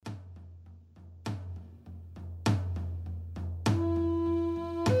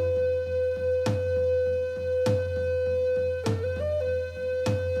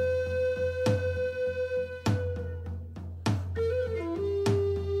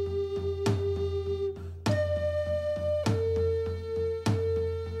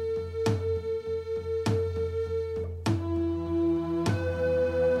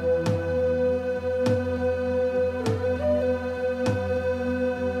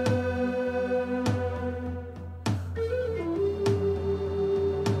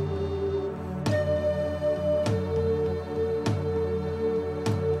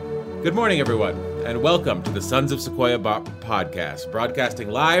Good morning, everyone, and welcome to the Sons of Sequoia podcast, broadcasting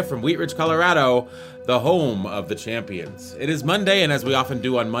live from Wheat Ridge, Colorado, the home of the champions. It is Monday, and as we often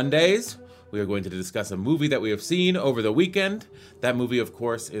do on Mondays, we are going to discuss a movie that we have seen over the weekend. That movie, of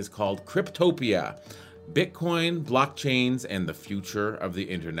course, is called Cryptopia, Bitcoin, Blockchains, and the Future of the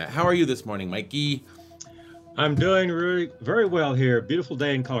Internet. How are you this morning, Mikey? I'm doing very well here. Beautiful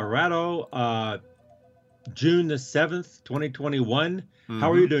day in Colorado, June the 7th, 2021. How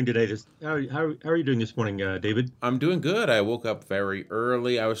are you doing today? How are you doing this morning, David? I'm doing good. I woke up very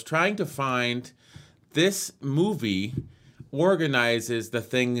early. I was trying to find this movie organizes the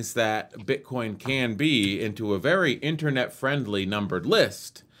things that Bitcoin can be into a very internet-friendly numbered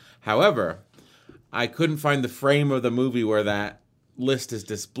list. However, I couldn't find the frame of the movie where that list is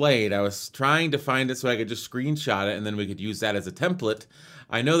displayed. I was trying to find it so I could just screenshot it and then we could use that as a template.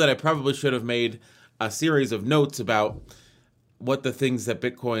 I know that I probably should have made a series of notes about what the things that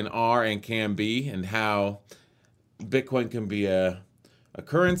Bitcoin are and can be, and how Bitcoin can be a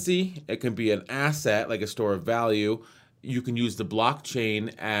currency, it can be an asset like a store of value. You can use the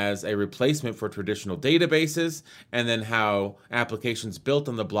blockchain as a replacement for traditional databases, and then how applications built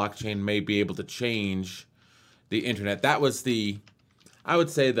on the blockchain may be able to change the internet. That was I would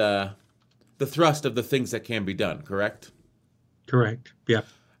say the thrust of the things that can be done, correct? Correct. Yeah.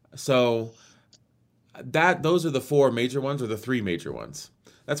 So those are the four major ones, or the three major ones.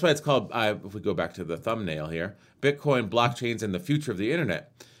 That's why it's called, if we go back to the thumbnail here, Bitcoin, Blockchains, and the Future of the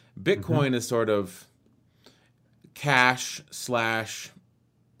Internet. Bitcoin is sort of cash /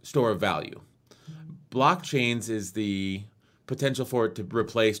 store of value. Blockchains is the potential for it to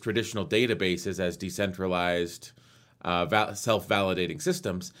replace traditional databases as decentralized self-validating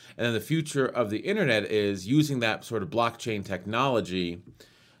systems. And then the future of the internet is using that sort of blockchain technology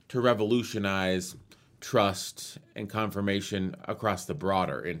to revolutionize trust and confirmation across the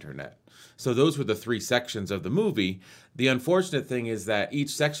broader internet. So those were the three sections of the movie. The unfortunate thing is that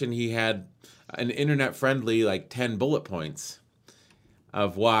each section he had an internet-friendly 10 bullet points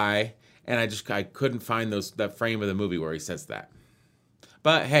of why, and I couldn't find that frame of the movie where he says that.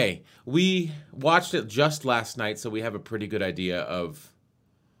 But hey, we watched it just last night, so we have a pretty good idea of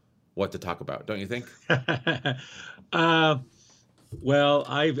what to talk about, don't you think? Well,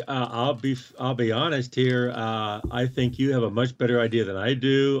 I'll be honest here. I think you have a much better idea than I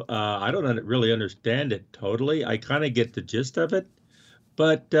do. I don't really understand it totally. I kind of get the gist of it,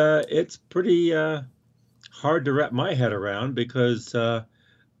 but it's pretty hard to wrap my head around because, like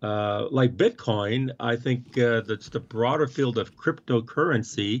Bitcoin, I think that's the broader field of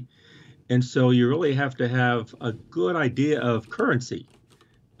cryptocurrency, and so you really have to have a good idea of currency.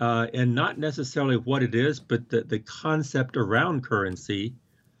 And not necessarily what it is, but the concept around currency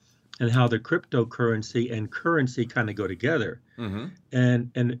and how the cryptocurrency and currency kind of go together. Mm-hmm.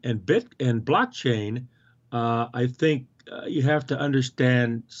 And blockchain, I think you have to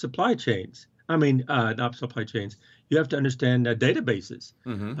understand supply chains. I mean, not supply chains. You have to understand databases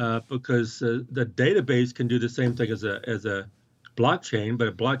because the database can do the same thing as a blockchain, but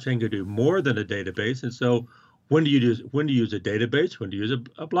a blockchain can do more than a database. And so when do you use a database? When do you use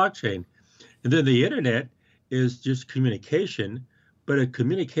a blockchain? And then the internet is just communication, but a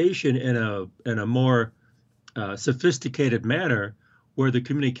communication in a more sophisticated manner, where the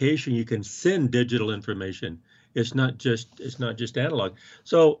communication you can send digital information. It's not just analog.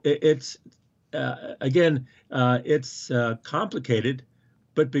 So it's complicated,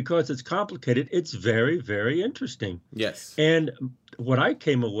 but because it's complicated, it's very, very interesting. Yes. And what I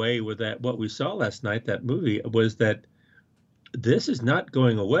came away with what we saw last night, that movie, was that this is not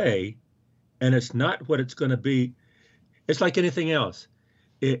going away, and it's not what it's going to be. It's like anything else.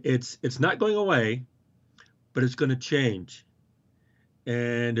 It's not going away, but it's going to change.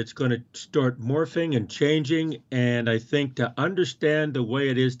 And it's going to start morphing and changing. And I think to understand the way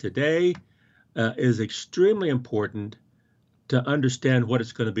it is today is extremely important to understand what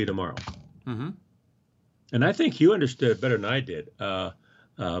it's going to be tomorrow. Mm-hmm. And I think you understood it better than I did,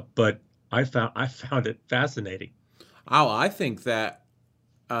 but I found it fascinating. Oh, I think that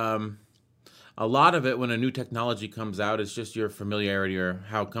a lot of it, when a new technology comes out, is just your familiarity or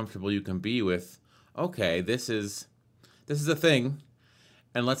how comfortable you can be with. Okay, this is a thing,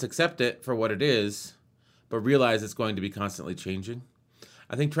 and let's accept it for what it is, but realize it's going to be constantly changing.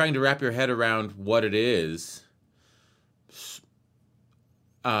 I think trying to wrap your head around what it is,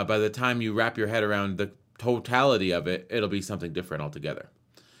 by the time you wrap your head around the totality of it, it'll be something different altogether.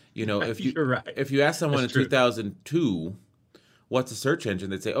 You know, if you You're right. if you ask someone That's in true. 2002, what's a search engine,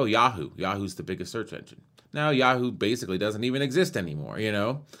 they'd say, oh, Yahoo. Yahoo's the biggest search engine. Now Yahoo basically doesn't even exist anymore, you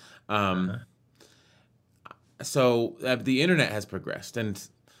know? So the internet has progressed, and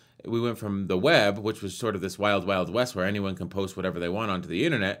We went from the web, which was sort of this wild, wild west where anyone can post whatever they want onto the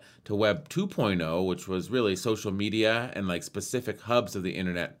internet, to Web 2.0, which was really social media and like specific hubs of the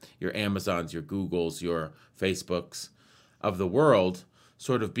internet, your Amazons, your Googles, your Facebooks of the world,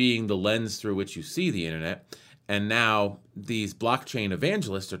 sort of being the lens through which you see the internet. And now these blockchain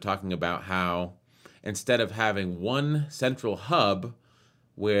evangelists are talking about how instead of having one central hub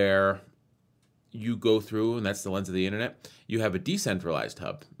where you go through, and that's the lens of the internet, you have a decentralized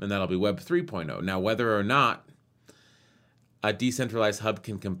hub, and that'll be Web 3.0. Now, whether or not a decentralized hub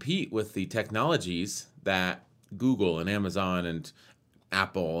can compete with the technologies that Google and Amazon and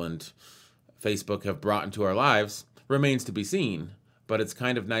Apple and Facebook have brought into our lives remains to be seen. But it's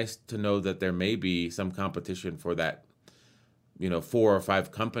kind of nice to know that there may be some competition for that, 4 or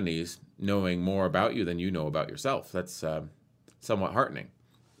 5 companies knowing more about you than you know about yourself. That's somewhat heartening.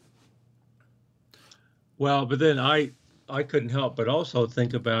 Well, but then I couldn't help but also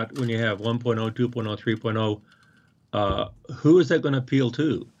think about when you have 1.0, 2.0, 3.0, who is that going to appeal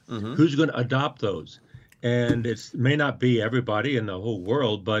to? Mm-hmm. Who's going to adopt those? And it may not be everybody in the whole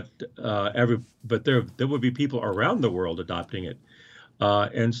world, but there would be people around the world adopting it.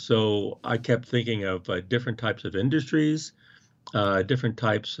 And so I kept thinking of different types of industries, different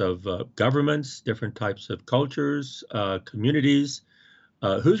types of governments, different types of cultures, communities.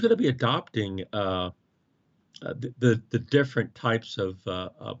 Who's going to be adopting the different types of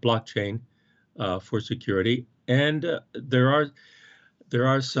blockchain for security? And there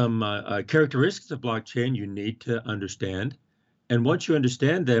are some characteristics of blockchain you need to understand. And once you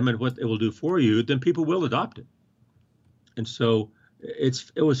understand them and what it will do for you, then people will adopt it. And so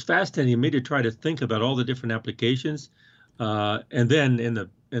it was fascinating to me to try to think about all the different applications. And then in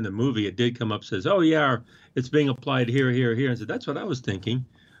the movie, it did come up, says, oh, yeah, it's being applied here, here, here. And so that's what I was thinking.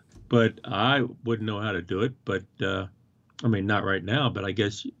 But I wouldn't know how to do it. But not right now, but I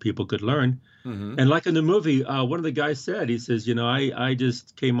guess people could learn. Mm-hmm. And like in the movie, one of the guys said, he says, I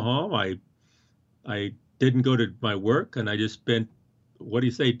just came home. I didn't go to my work, and I just spent, 2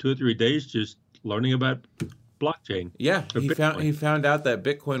 or 3 days just learning about blockchain. Yeah, he found out that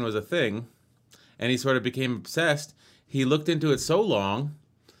Bitcoin was a thing, and he sort of became obsessed. He looked into it so long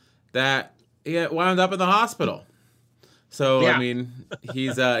that he wound up in the hospital. So, yeah.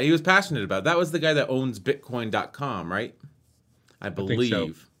 He was passionate about it. That was the guy that owns Bitcoin.com, right? I believe. I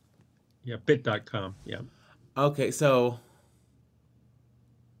think so. Yeah, bit.com, yeah. Okay, so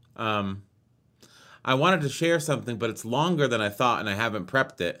I wanted to share something, but it's longer than I thought, and I haven't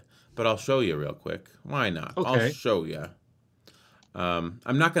prepped it. But I'll show you real quick. Why not? Okay. I'll show you. I'm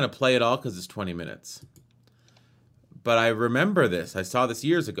not going to play it all because it's 20 minutes. But I remember this. I saw this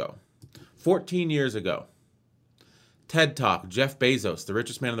years ago. 14 years ago. TED Talk. Jeff Bezos, the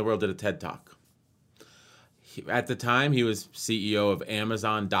richest man in the world, did a TED Talk. At the time, he was CEO of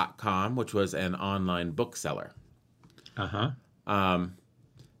Amazon.com, which was an online bookseller. Uh-huh.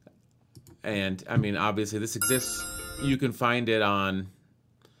 And, obviously this exists. You can find it on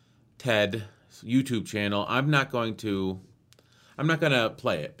TED YouTube channel. I'm not going to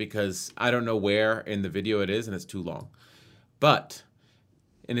play it because I don't know where in the video it is and it's too long. But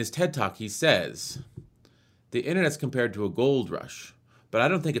in his TED Talk, he says, the internet's compared to a gold rush, but I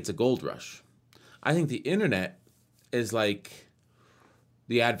don't think it's a gold rush. I think the internet is like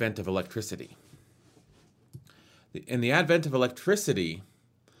the advent of electricity. In the advent of electricity,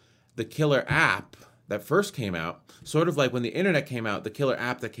 the killer app that first came out, sort of like when the internet came out, the killer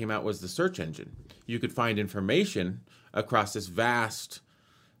app that came out was the search engine. You could find information across this vast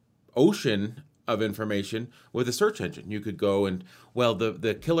ocean of information with a search engine. You could go and,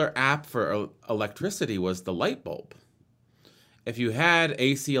 the killer app for electricity was the light bulb. If you had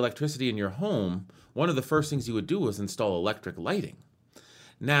AC electricity in your home, one of the first things you would do was install electric lighting.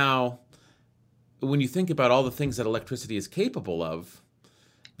 Now, when you think about all the things that electricity is capable of,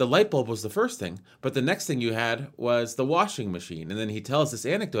 the light bulb was the first thing, but the next thing you had was the washing machine. And then he tells this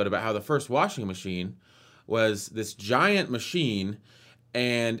anecdote about how the first washing machine was this giant machine,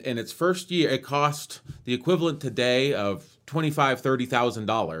 and in its first year, it cost the equivalent today of $25,000,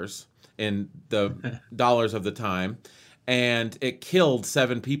 $30,000 in the dollars of the time, and it killed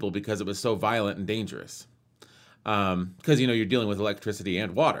 7 people because it was so violent and dangerous. Because, you're dealing with electricity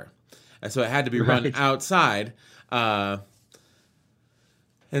and water. And so it had to be run outside. And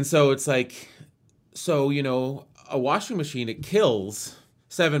so it's like, a washing machine, it kills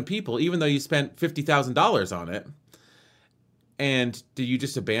 7 people, even though you spent $50,000 on it. And did you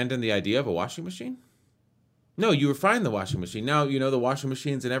just abandon the idea of a washing machine? No, you refined the washing machine. Now, the washing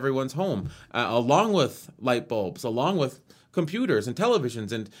machine's in everyone's home, along with light bulbs, along with computers and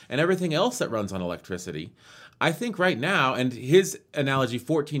televisions and everything else that runs on electricity. I think right now, and his analogy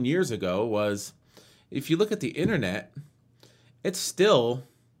 14 years ago was, if you look at the internet, it's still,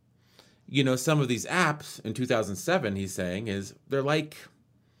 some of these apps in 2007, he's saying, they're like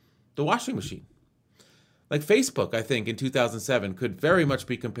the washing machine. Like Facebook, I think, in 2007 could very much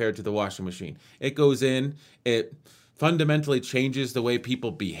be compared to the washing machine. It goes in, it fundamentally changes the way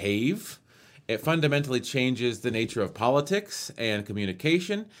people behave. It fundamentally changes the nature of politics and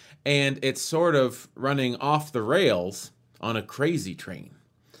communication. And it's sort of running off the rails on a crazy train.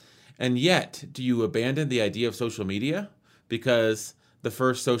 And yet, do you abandon the idea of social media? Because the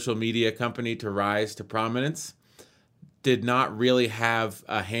first social media company to rise to prominence did not really have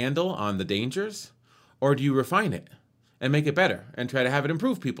a handle on the dangers? Or do you refine it and make it better and try to have it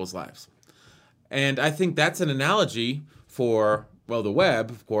improve people's lives? And I think that's an analogy for, well, the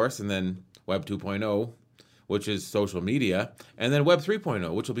web, of course, and then Web 2.0, which is social media, and then Web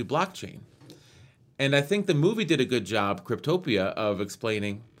 3.0, which will be blockchain. And I think the movie did a good job, Cryptopia, of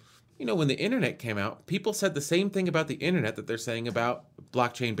explaining, when the internet came out, people said the same thing about the internet that they're saying about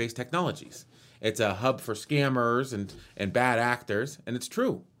blockchain-based technologies. It's a hub for scammers and bad actors, and it's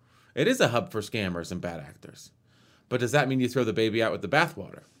true. It is a hub for scammers and bad actors. But does that mean you throw the baby out with the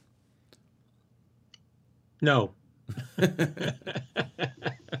bathwater? No.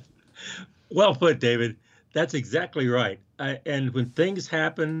 Well put, David. That's exactly right. And when things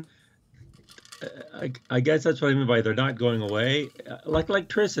happen, I guess that's what I mean by they're not going away. Like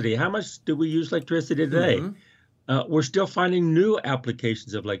electricity. How much do we use electricity today? Mm-hmm. We're still finding new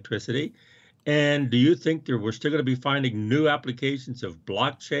applications of electricity. And do you think we're still going to be finding new applications of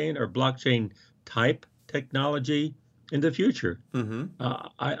blockchain or blockchain type technology in the future? Mm-hmm.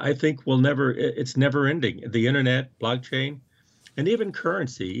 I think it's never ending. The internet, blockchain, and even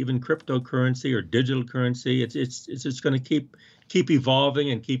currency, even cryptocurrency or digital currency, it's just going to keep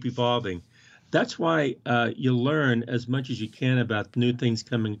evolving and keep evolving. That's why you learn as much as you can about new things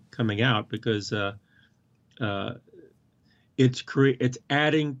coming out, because it's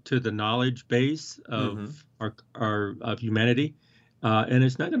adding to the knowledge base of our of humanity, and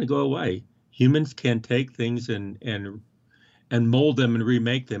it's not going to go away. Humans can take things and mold them and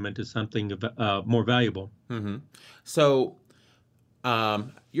remake them into something more valuable. Mm-hmm. So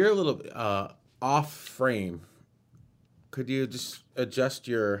you're a little off frame. Could you just adjust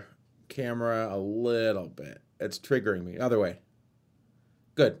your camera a little bit? It's triggering me. Other way.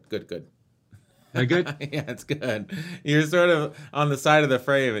 Good. That good? Yeah, it's good. You're sort of on the side of the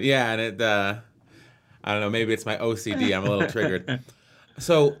frame. Yeah, and it, I don't know, maybe it's my OCD. I'm a little triggered.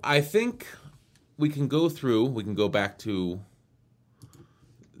 So I think we can go back to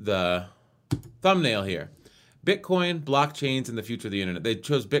the thumbnail here. Bitcoin, blockchains, and the future of the internet. They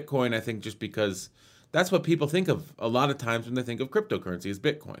chose Bitcoin, I think, just because that's what people think of a lot of times when they think of cryptocurrency is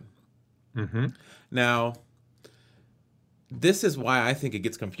Bitcoin. Mm-hmm. Now, this is why I think it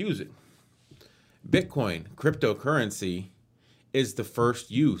gets confusing. Bitcoin, cryptocurrency, is the first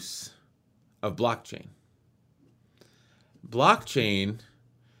use of blockchain. Blockchain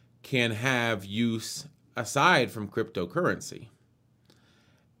can have use aside from cryptocurrency.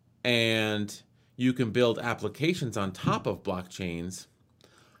 And you can build applications on top of blockchains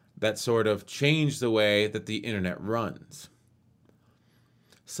that sort of change the way that the internet runs.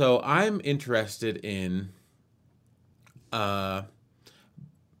 So I'm interested in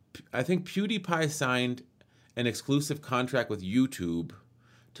I think PewDiePie signed an exclusive contract with YouTube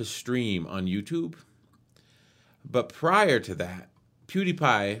to stream on YouTube. But prior to that,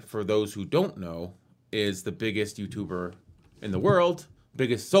 PewDiePie, for those who don't know, is the biggest YouTuber in the world,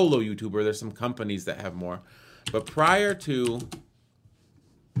 biggest solo YouTuber. There's some companies that have more. But prior to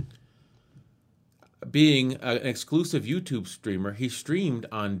being an exclusive YouTube streamer, he streamed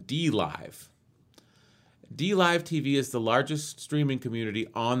on DLive. DLive TV is the largest streaming community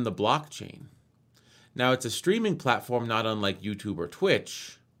on the blockchain. Now, it's a streaming platform not unlike YouTube or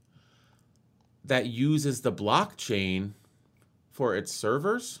Twitch that uses the blockchain for its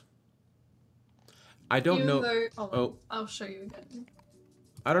servers. I don't know. I'll show you again.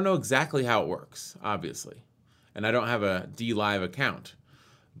 I don't know exactly how it works, obviously. And I don't have a DLive account.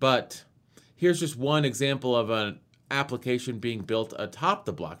 But here's just one example of an application being built atop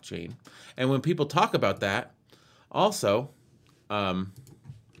the blockchain. And when people talk about that, also,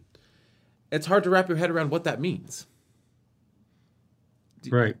 it's hard to wrap your head around what that means.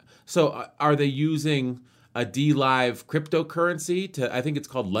 Right. So are they using a DLive cryptocurrency to, I think it's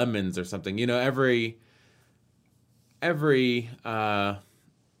called Lemons or something. Every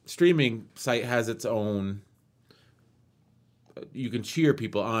streaming site has its own. You can cheer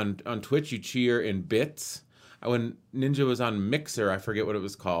people on Twitch. You cheer in bits. when Ninja was on Mixer, I forget what it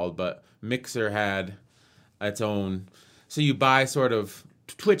was called, but Mixer had its own. So you buy sort of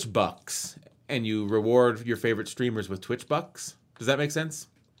Twitch bucks, and you reward your favorite streamers with Twitch bucks. Does that make sense?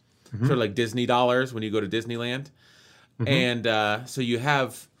 Mm-hmm. Sort of like Disney dollars when you go to Disneyland. Mm-hmm. And so you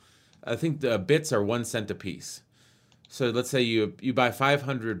have, I think the bits are 1 cent a piece. So let's say you buy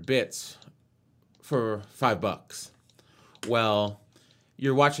 500 bits for $5. Well,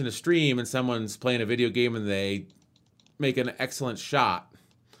 you're watching a stream and someone's playing a video game and they make an excellent shot.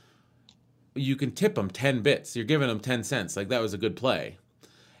 You can tip them 10 bits. You're giving them 10 cents. Like, that was a good play.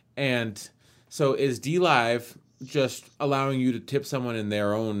 And so is DLive just allowing you to tip someone in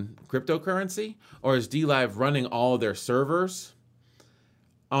their own cryptocurrency? Or is DLive running all of their servers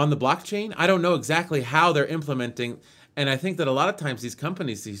on the blockchain? I don't know exactly how they're implementing. And I think that a lot of times these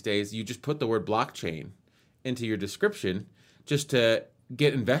companies these days, you just put the word blockchain into your description just to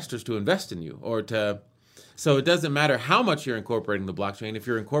get investors to invest in you, or to, so it doesn't matter how much you're incorporating the blockchain. If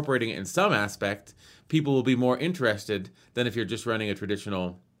you're incorporating it in some aspect, people will be more interested than if you're just running a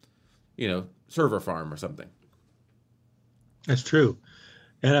traditional, server farm or something. That's true.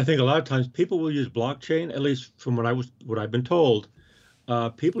 And I think a lot of times people will use blockchain, at least from what I've been told,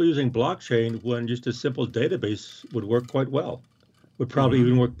 people using blockchain when just a simple database would work quite well. Would probably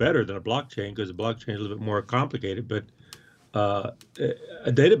even work better than a blockchain, because a blockchain is a little bit more complicated, but a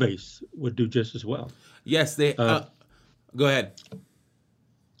database would do just as well. Yes, they. Go ahead.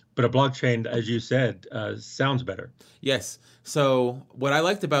 But a blockchain, as you said, sounds better. Yes. So what I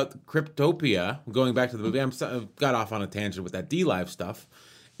liked about Cryptopia, going back to the movie, I got off on a tangent with that DLive stuff,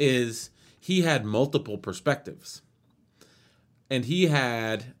 is he had multiple perspectives. And he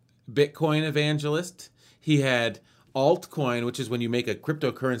had Bitcoin evangelist. He had altcoin, which is when you make a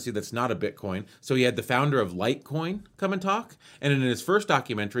cryptocurrency that's not a Bitcoin. So he had the founder of Litecoin come and talk. And in his first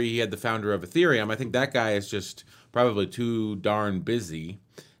documentary, he had the founder of Ethereum. I think that guy is just probably too darn busy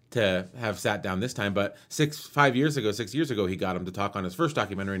to have sat down this time. But 6 years ago, he got him to talk on his first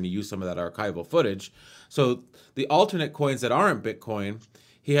documentary, and he used some of that archival footage. So the alternate coins that aren't Bitcoin,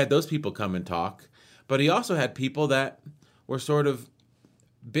 he had those people come and talk. But he also had people that were sort of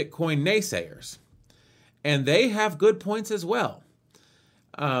Bitcoin naysayers. And they have good points as well.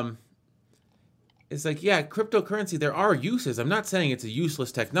 It's like, yeah, cryptocurrency, there are uses. I'm not saying it's a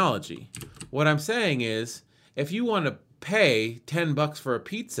useless technology. What I'm saying is, if you want to pay $10 for a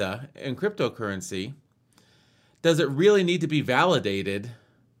pizza in cryptocurrency, does it really need to be validated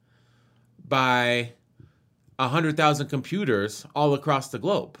by 100,000 computers all across the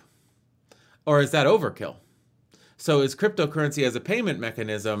globe? Or is that overkill? So is cryptocurrency as a payment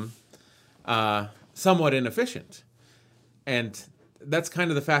mechanism somewhat inefficient? And that's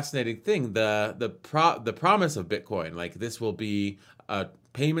kind of the fascinating thing. The promise of Bitcoin, like, this will be a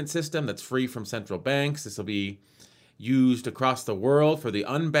payment system that's free from central banks. This will be used across the world for the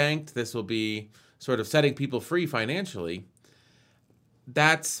unbanked. This will be sort of setting people free financially.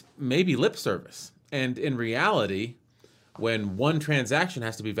 That's maybe lip service. And in reality, when one transaction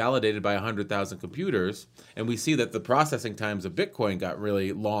has to be validated by 100,000 computers, and we see that the processing times of Bitcoin got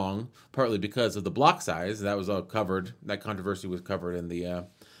really long, partly because of the block size. That was all covered. That controversy was covered in the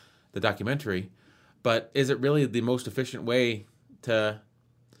documentary. But is it really the most efficient way to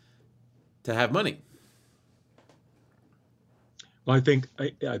have money? Well, I think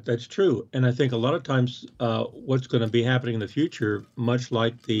that's true. And I think a lot of times what's going to be happening in the future, much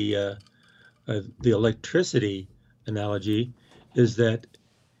like the electricity analogy, is that,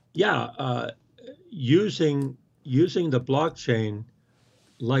 using the blockchain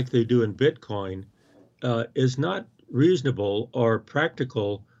like they do in Bitcoin is not reasonable or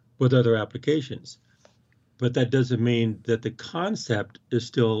practical with other applications. But that doesn't mean that the concept is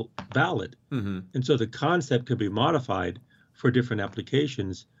still valid. Mm-hmm. And so the concept can be modified for different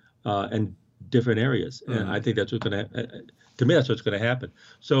applications and different areas. Mm-hmm. And I think that's what's going to me, that's what's going to happen.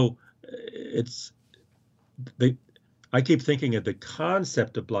 So I keep thinking of the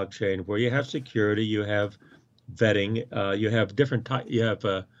concept of blockchain, where you have security, you have vetting, you have different you have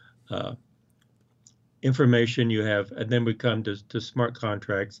information, and then we come to smart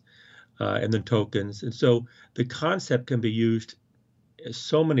contracts, and then tokens. And so the concept can be used in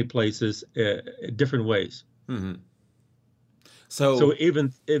so many places, different ways. Mm-hmm. So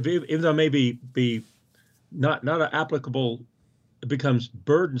even though maybe be not applicable, it becomes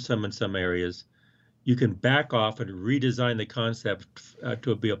burdensome in some areas, you can back off and redesign the concept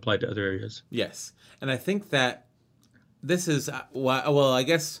to be applied to other areas. Yes. And I think that this is, I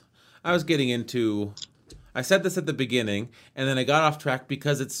guess I was getting into, I said this at the beginning, and then I got off track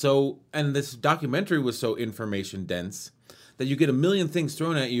because it's so, and this documentary was so information dense, that you get a million things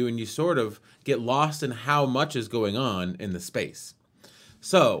thrown at you and you sort of get lost in how much is going on in the space.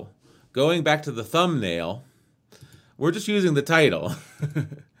 So, going back to the thumbnail, we're just using the title.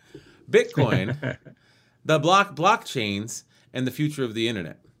 Bitcoin, the blockchains, and the future of the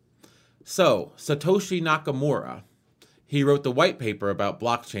internet. So, Satoshi Nakamura, he wrote the white paper about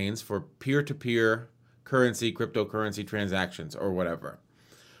blockchains for peer-to-peer currency, cryptocurrency transactions, or whatever.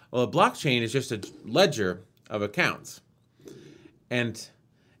 Well, a blockchain is just a ledger of accounts. And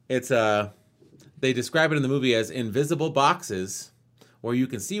it's they describe it in the movie as invisible boxes where you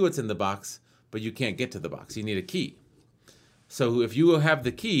can see what's in the box, but you can't get to the box. You need a key. So if you have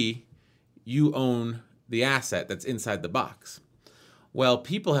the key, you own the asset that's inside the box. Well,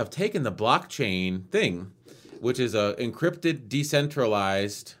 people have taken the blockchain thing, which is an encrypted,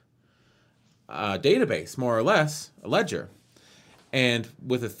 decentralized database, more or less, a ledger. And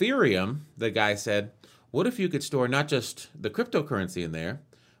with Ethereum, the guy said, what if you could store not just the cryptocurrency in there,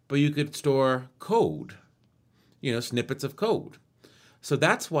 but you could store code, snippets of code. So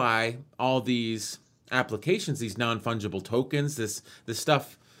that's why all these applications, these non-fungible tokens, this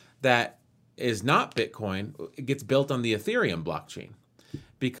stuff that is not Bitcoin, it gets built on the Ethereum blockchain.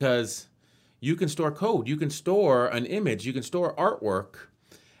 Because you can store code, you can store an image, you can store artwork,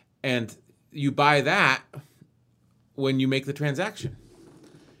 and you buy that when you make the transaction.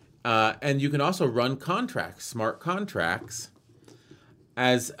 And you can also run contracts, smart contracts,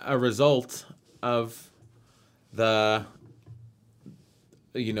 as a result of the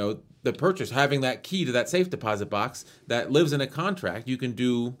purchase, having that key to that safe deposit box that lives in a contract. You can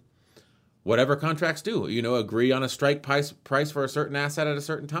do whatever contracts do, agree on a strike price for a certain asset at a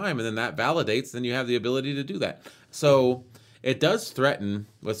certain time, and then that validates, then you have the ability to do that. So it does threaten,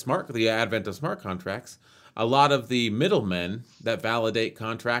 with the advent of smart contracts, a lot of the middlemen that validate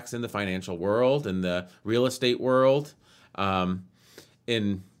contracts in the financial world, in the real estate world,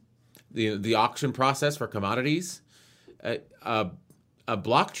 in the auction process for commodities. A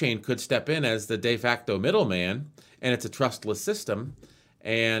blockchain could step in as the de facto middleman, and it's a trustless system,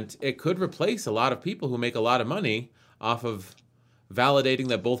 and it could replace a lot of people who make a lot of money off of validating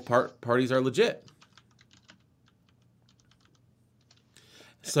that both parties are legit.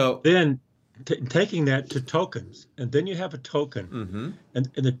 So then taking that to tokens, and then you have a token, and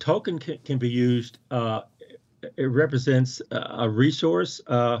the token can be used. It represents a resource,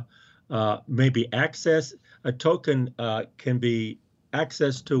 maybe access. A token can be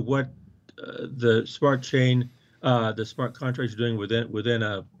access to what the smart chain, the smart contracts are doing within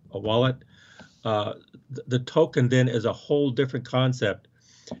a wallet. The token then is a whole different concept,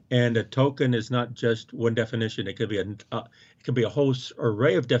 and a token is not just one definition. It could be a whole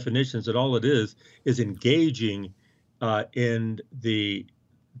array of definitions, and all it is engaging in the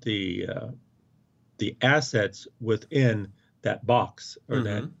assets within that box or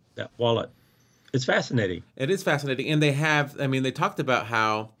that wallet. It's fascinating. It is fascinating. And they talked about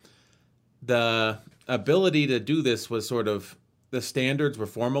how the ability to do this was sort of, the standards were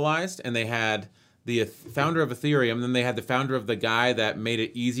formalized, and they had the founder of Ethereum, then they had the founder of the guy that made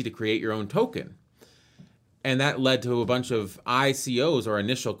it easy to create your own token. And that led to a bunch of ICOs, or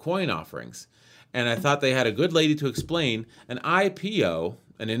initial coin offerings. And I thought they had a good lady to explain an IPO,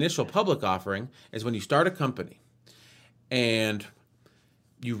 an initial public offering, is when you start a company and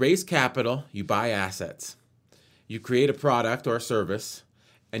you raise capital, you buy assets, you create a product or a service,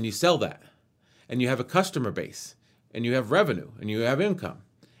 and you sell that. And you have a customer base, and you have revenue, and you have income,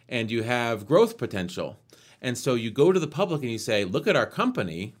 and you have growth potential. And so you go to the public and you say, look at our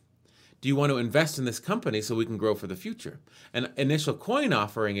company. Do you want to invest in this company so we can grow for the future? An initial coin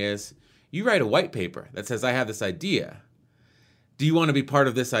offering is, you write a white paper that says, I have this idea. Do you want to be part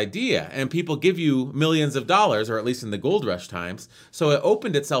of this idea? And people give you millions of dollars, or at least in the gold rush times. So it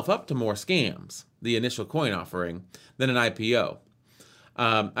opened itself up to more scams, the initial coin offering, than an IPO.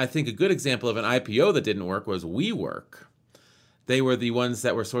 I think a good example of an IPO that didn't work was WeWork. They were the ones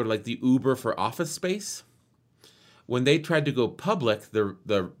that were sort of like the Uber for office space. When they tried to go public,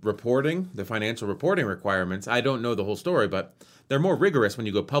 the reporting, the financial reporting requirements, I don't know the whole story, but they're more rigorous when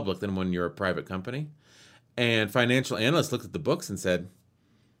you go public than when you're a private company. And financial analysts looked at the books and said,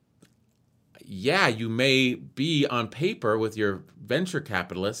 yeah, you may be on paper with your venture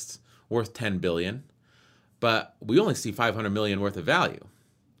capitalists worth $10 billion, but we only see $500 million worth of value.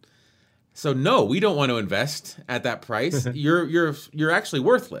 So no, we don't want to invest at that price. You're actually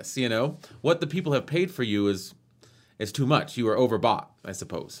worthless. What the people have paid for you is too much. You are overbought, I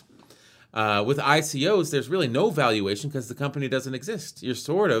suppose. With ICOs, there's really no valuation because the company doesn't exist. You're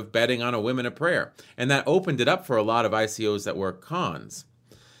sort of betting on a whim and a prayer. And that opened it up for a lot of ICOs that were cons.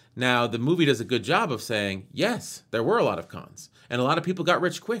 Now, the movie does a good job of saying, yes, there were a lot of cons. And a lot of people got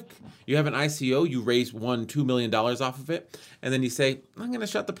rich quick. You have an ICO, you raise $2 million off of it, and then you say, I'm going to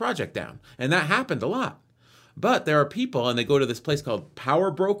shut the project down. And that happened a lot. But there are people, and they go to this place called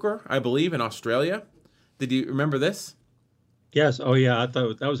Power Broker, I believe, in Australia. Did you remember this? Yes. Oh, yeah. I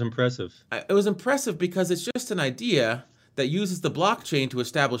thought that was impressive. It was impressive because it's just an idea that uses the blockchain to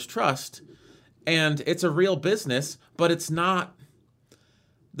establish trust. And it's a real business, but it's not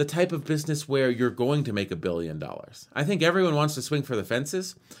the type of business where you're going to make $1 billion. I think everyone wants to swing for the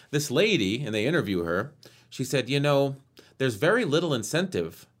fences. This lady, and they interview her, she said, there's very little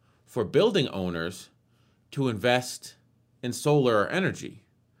incentive for building owners to invest in solar energy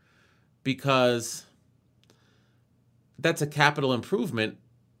because that's a capital improvement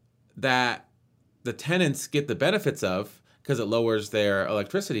that the tenants get the benefits of because it lowers their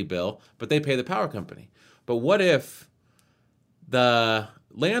electricity bill, but they pay the power company. But what if the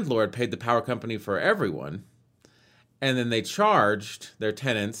landlord paid the power company for everyone, and then they charged their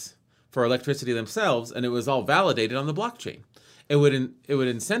tenants for electricity themselves, and it was all validated on the blockchain? It would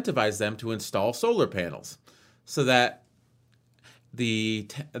incentivize them to install solar panels, so that the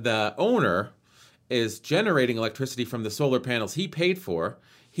owner is generating electricity from the solar panels he paid for.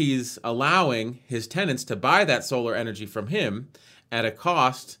 He's allowing his tenants to buy that solar energy from him at a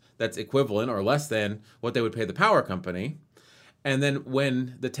cost that's equivalent or less than what they would pay the power company. And then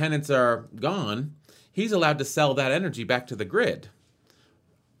when the tenants are gone, he's allowed to sell that energy back to the grid.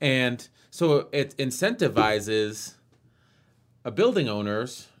 And so it incentivizes building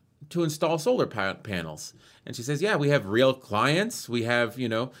owners to install solar panels. And she says, yeah, we have real clients. We have,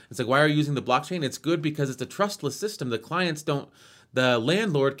 it's like, why are you using the blockchain? It's good because it's a trustless system. The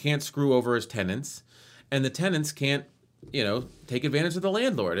landlord can't screw over his tenants, and the tenants can't, take advantage of the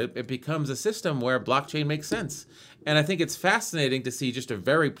landlord. It becomes a system where blockchain makes sense. And I think it's fascinating to see just a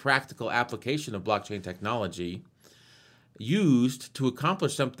very practical application of blockchain technology used to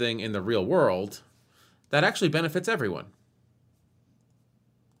accomplish something in the real world that actually benefits everyone.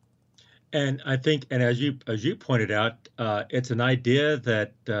 And I think, and as you pointed out, it's an idea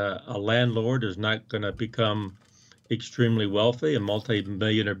that a landlord is not going to become extremely wealthy, a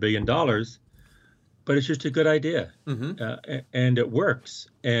multi-million or $1 billion, but it's just a good idea, and it works,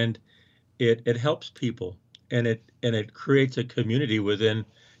 and it helps people, and it creates a community within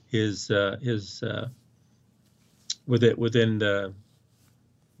within the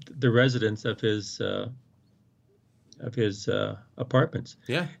residents of his apartments.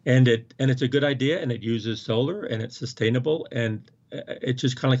 Yeah. And it's a good idea, and it uses solar, and it's sustainable, and it's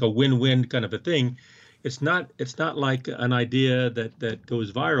just kind of like a win-win kind of a thing. It's not like an idea that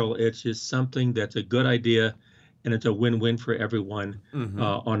goes viral. It's just something that's a good idea, and it's a win-win for everyone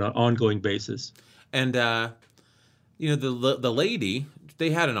on an ongoing basis. And the lady, they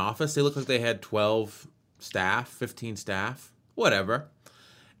had an office. They looked like they had 12 staff, 15 staff, whatever.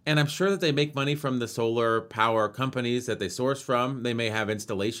 And I'm sure that they make money from the solar power companies that they source from. They may have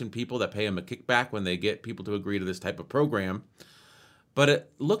installation people that pay them a kickback when they get people to agree to this type of program. But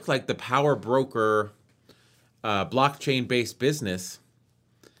it looked like the Power Broker blockchain-based business,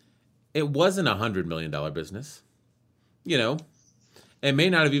 it wasn't a $100 million business. It may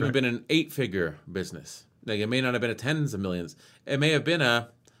not have even been an 8-figure business. Like, it may not have been a tens of millions. It may have been a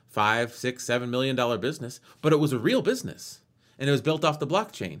 $5, $6, $7 million business, but it was a real business, and it was built off the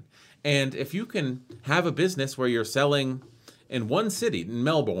blockchain. And if you can have a business where you're selling in one city, in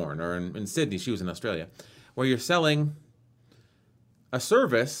Melbourne or in Sydney, she was in Australia, where you're selling a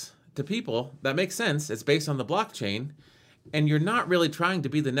service to people that makes sense, it's based on the blockchain, and you're not really trying to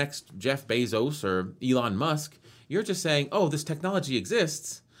be the next Jeff Bezos or Elon Musk. You're just saying, oh, this technology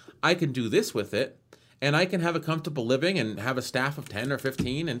exists, I can do this with it, and I can have a comfortable living and have a staff of 10 or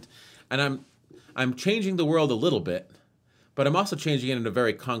 15, and I'm changing the world a little bit, but I'm also changing it in a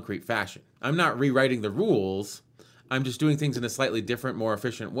very concrete fashion. I'm not rewriting the rules. I'm just doing things in a slightly different, more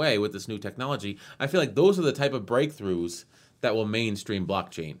efficient way with this new technology. I feel like those are the type of breakthroughs that will mainstream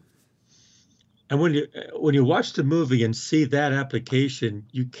blockchain. And when you watch the movie and see that application,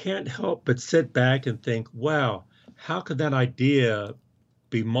 you can't help but sit back and think, wow, how could that idea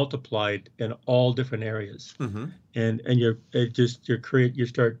be multiplied in all different areas? And your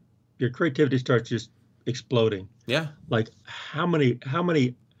creativity starts just exploding. Yeah. Like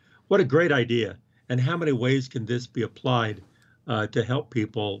what a great idea, and how many ways can this be applied to help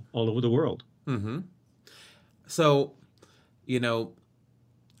people all over the world? So,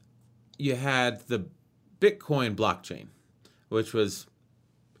 you had the Bitcoin blockchain, which was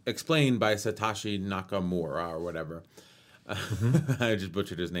explained by Satoshi Nakamura or whatever. I just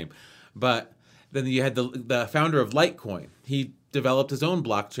butchered his name. But Then you had the founder of Litecoin. He developed his own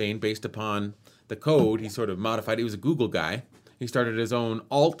blockchain based upon the code. He sort of modified. He was a Google guy. He started his own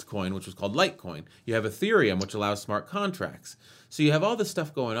altcoin, which was called Litecoin. You have Ethereum, which allows smart contracts. So you have all this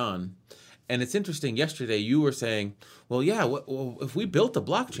stuff going on. And it's interesting, yesterday you were saying, well, yeah, well, if we built a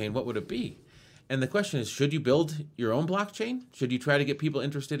blockchain, what would it be? And the question is, should you build your own blockchain? Should you try to get people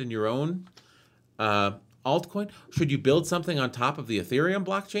interested in your own altcoin? Should you build something on top of the Ethereum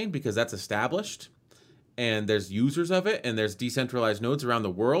blockchain because that's established and there's users of it and there's decentralized nodes around the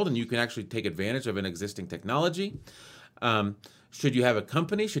world and you can actually take advantage of an existing technology? Should you have a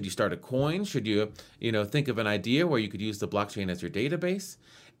company? Should you start a coin? Should you, think of an idea where you could use the blockchain as your database?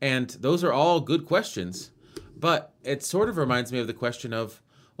 And those are all good questions, but it sort of reminds me of the question of,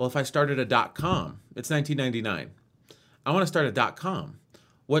 well, if I started a .com, it's 1999. I want to start a .com.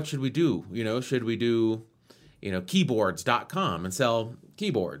 What should we do? Should we do, keyboards.com and sell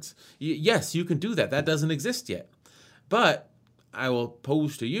keyboards? Yes, you can do that. That doesn't exist yet. But I will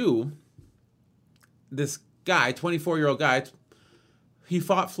pose to you, this guy, 24-year-old guy, he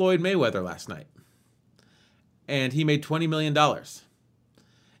fought Floyd Mayweather last night. And he made $20 million.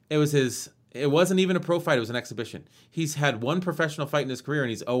 It wasn't even a pro fight, it was an exhibition. He's had one professional fight in his career and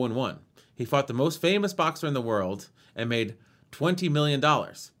he's 0-1. He fought the most famous boxer in the world and made $20 million.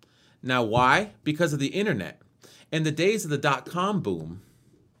 Now, why? Because of the internet. In the days of the .com boom,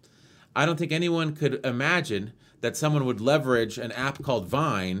 I don't think anyone could imagine that someone would leverage an app called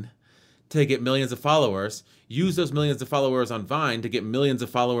Vine to get millions of followers, use those millions of followers on Vine to get millions of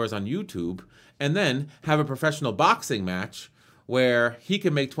followers on YouTube, and then have a professional boxing match where he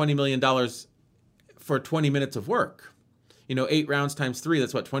can make $20 million for 20 minutes of work. 8 rounds times 3,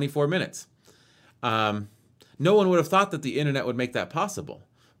 that's what, 24 minutes. No one would have thought that the internet would make that possible.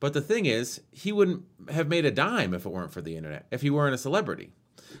 But the thing is, he wouldn't have made a dime if it weren't for the internet, if he weren't a celebrity.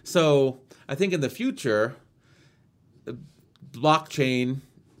 So I think in the future, blockchain,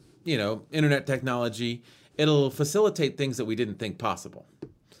 internet technology, it'll facilitate things that we didn't think possible.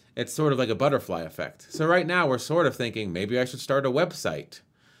 It's sort of like a butterfly effect. So right now we're sort of thinking maybe I should start a website,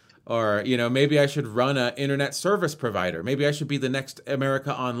 or maybe I should run an internet service provider. Maybe I should be the next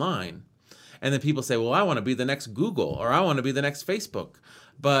America Online. And then people say, well, I want to be the next Google, or I want to be the next Facebook.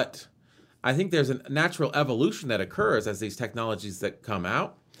 But I think there's a natural evolution that occurs as these technologies that come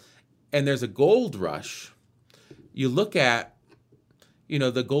out. And there's a gold rush. You look at,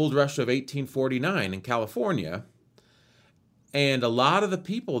 the gold rush of 1849 in California, and a lot of the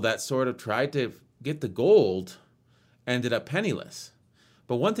people that sort of tried to get the gold ended up penniless.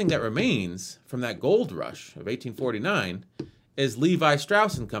 But one thing that remains from that gold rush of 1849 is Levi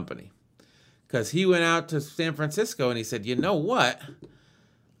Strauss and Company. Because he went out to San Francisco and he said, you know what?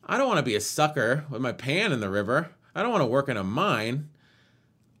 I don't want to be a sucker with my pan in the river. I don't want to work in a mine.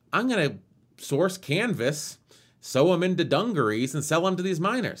 I'm going to source canvas, sew them into dungarees, and sell them to these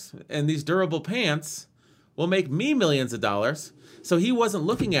miners. And these durable pants will make me millions of dollars. So he wasn't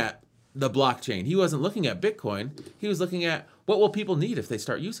looking at the blockchain. He wasn't looking at Bitcoin. He was looking at what will people need if they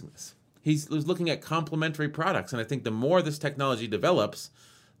start using this. He was looking at complementary products. And I think the more this technology develops,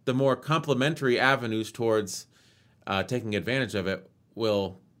 the more complementary avenues towards taking advantage of it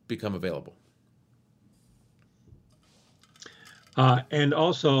will become available. And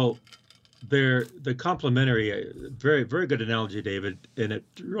also, the complementary, very, very good analogy, David, and it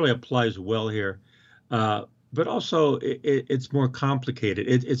really applies well here. But also, it's more complicated.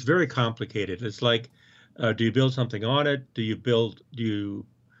 It's very complicated. It's like, do you build something on it? Do you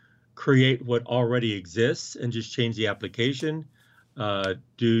create what already exists and just change the application? Do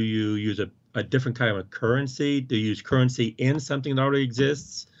you use a different kind of currency? Do you use currency in something that already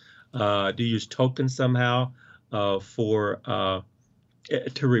exists? Do you use tokens somehow to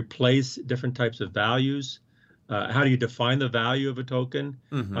replace different types of values? How do you define the value of a token?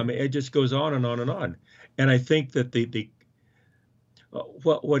 Mm-hmm. I mean, it just goes on and on and on. And I think that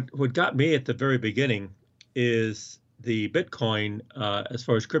what got me at the very beginning is the Bitcoin as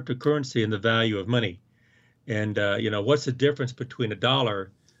far as cryptocurrency and the value of money. And what's the difference between $1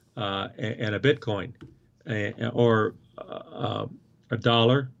 and a Bitcoin, or a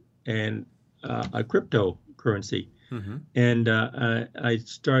dollar and a cryptocurrency? Mm-hmm. And I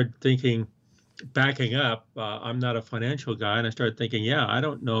started thinking, backing up, I'm not a financial guy, and I started thinking, I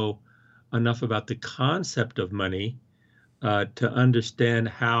don't know enough about the concept of money to understand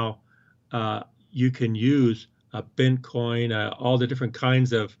how you can use a Bitcoin, all the different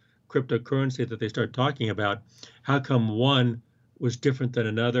kinds of cryptocurrency that they start talking about. How come one was different than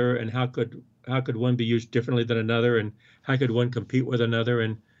another, and how could one be used differently than another, and how could one compete with another?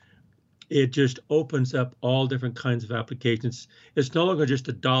 And it just opens up all different kinds of applications. It's no longer just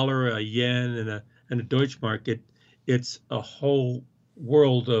a dollar, a yen, and a Deutschmark. It's a whole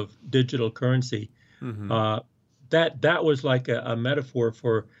world of digital currency. Mm-hmm. That was like a metaphor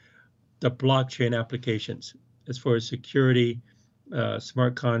for the blockchain applications as far as security,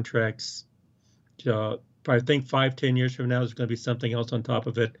 smart contracts. I think 5, 10 years from now, there's going to be something else on top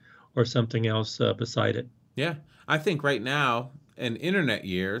of it or something else beside it. Yeah. I think right now in internet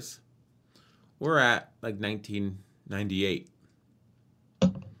years, we're at like 1998.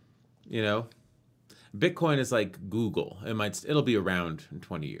 You know, Bitcoin is like Google. It'll be around in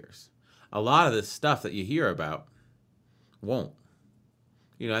 20 years. A lot of this stuff that you hear about won't.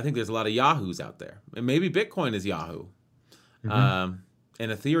 You know, I think there's a lot of Yahoos out there, and maybe Bitcoin is Yahoo. Mm-hmm.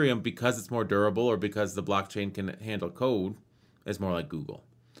 And Ethereum, because it's more durable or because the blockchain can handle code, is more like Google.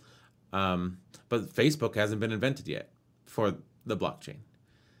 But Facebook hasn't been invented yet for the blockchain.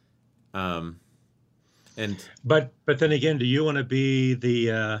 But then again, do you want to be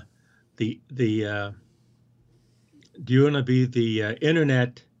the do you want to be the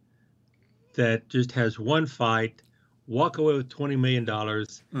internet that just has one fight, walk away with $20 million,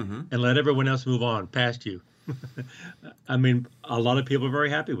 mm-hmm. and let everyone else move on past you? I mean, a lot of people are very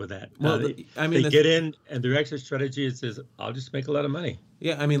happy with that. Well, they get in, and their exit strategy is, I'll just make a lot of money.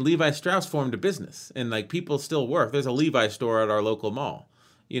 Yeah, I mean, Levi Strauss formed a business, and like people still work. There's a Levi store at our local mall.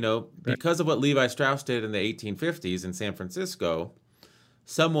 You know, because of what Levi Strauss did in the 1850s in San Francisco,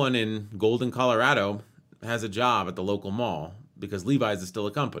 someone in Golden, Colorado has a job at the local mall because Levi's is still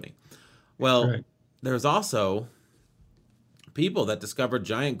a company. Well, there's also people that discovered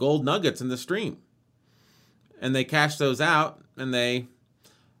giant gold nuggets in the stream. And they cashed those out, and they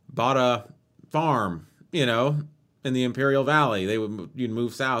bought a farm, you know, in the Imperial Valley. You'd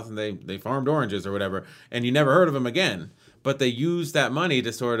move south, and they farmed oranges or whatever, and you never heard of them again. But they used that money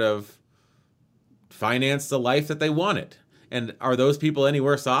to sort of finance the life that they wanted. And are those people any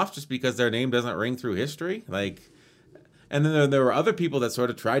worse off just because their name doesn't ring through history? And then there were other people that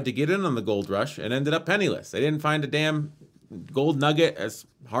sort of tried to get in on the gold rush and ended up penniless. They didn't find a damn gold nugget as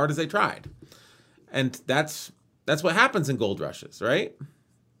hard as they tried. And that's what happens in gold rushes, right?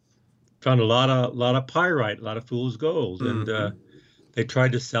 Found a lot of pyrite, a lot of fool's gold, mm-hmm. and they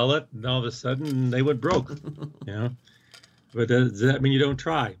tried to sell it, and all of a sudden they went broke. You know, but does that mean you don't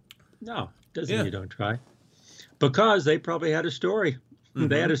try? No, it doesn't mean you don't try, because they probably had a story. Mm-hmm.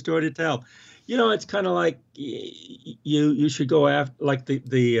 They had a story to tell. You know, it's kind of like you should go after, like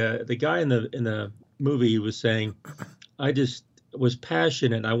the guy in the movie. He was saying, I just was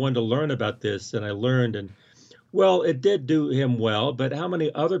passionate. I wanted to learn about this, and I learned, and well, it did do him well. But how many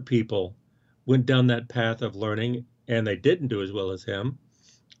other people went down that path of learning and they didn't do as well as him?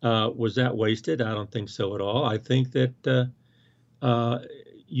 Was that wasted? I don't think so at all. I think that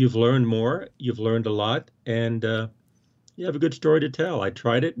you've learned more, you've learned a lot, and you have a good story to tell. I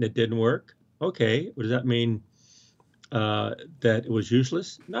tried it and it didn't work. Okay, does that mean that it was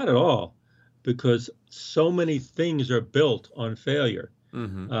useless? Not at all, because so many things are built on failure,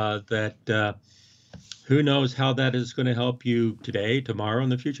 mm-hmm. That who knows how that is going to help you today, tomorrow, in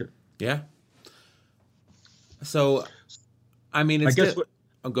the future. Yeah. So, I mean,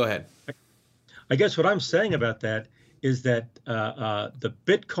 go ahead. I guess what I'm saying about that is that the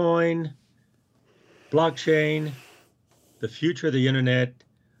Bitcoin, blockchain, the future of the internet,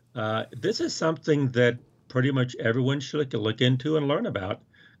 this is something that pretty much everyone should look into and learn about,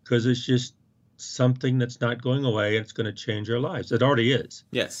 because it's just something that's not going away, and it's going to change our lives. It already is.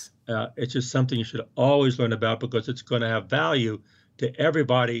 Yes. It's just something you should always learn about, because it's going to have value to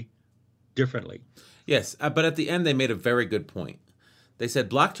everybody differently. Yes, but at the end, they made a very good point. They said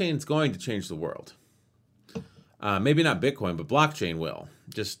blockchain is going to change the world. Maybe not Bitcoin, but blockchain will.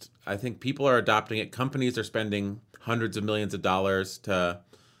 I think people are adopting it. Companies are spending hundreds of millions of dollars to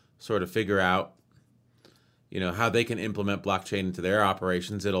sort of figure out, you know, how they can implement blockchain into their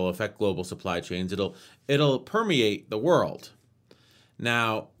operations. It'll affect global supply chains. It'll permeate the world.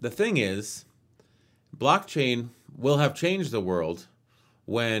 Now, the thing is, blockchain will have changed the world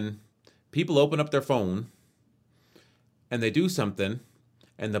when people open up their phone and they do something,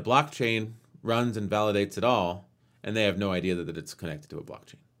 and the blockchain runs and validates it all, and they have no idea that it's connected to a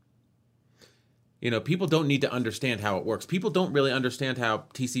blockchain. You know, people don't need to understand how it works. People don't really understand how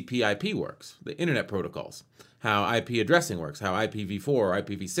TCP/IP works, the internet protocols, how IP addressing works, how IPv4 or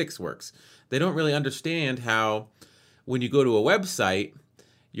IPv6 works. They don't really understand how, when you go to a website,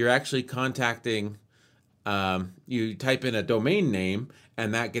 you're actually contacting, you type in a domain name,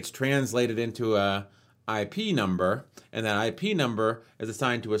 and that gets translated into a IP number, and that IP number is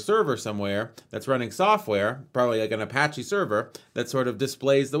assigned to a server somewhere that's running software, probably like an Apache server, that sort of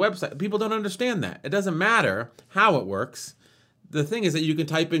displays the website. People don't understand that. It doesn't matter how it works. The thing is that you can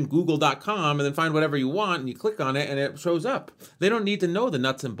type in google.com and then find whatever you want, and you click on it and it shows up. They don't need to know the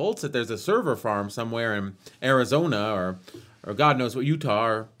nuts and bolts that there's a server farm somewhere in Arizona or God knows what, Utah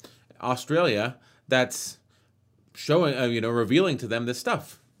or Australia, that's showing, revealing to them this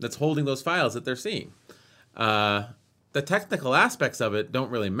stuff, that's holding those files that they're seeing. The technical aspects of it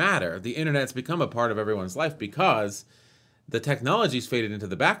don't really matter. The internet's become a part of everyone's life because the technology's faded into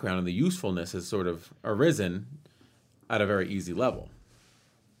the background and the usefulness has sort of arisen at a very easy level.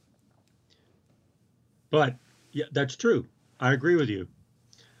 But yeah, that's true. I agree with you.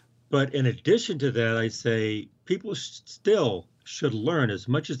 But in addition to that, I say people still should learn as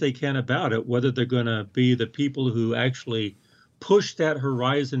much as they can about it, whether they're going to be the people who actually push that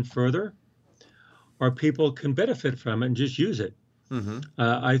horizon further, or people can benefit from it and just use it. Mm-hmm.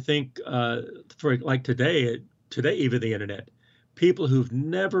 I think for like today, even the internet, people who've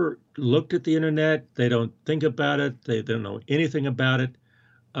never looked at the internet, they don't think about it, they don't know anything about it.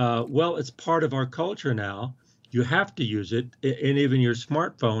 Well, it's part of our culture now. You have to use it, and even your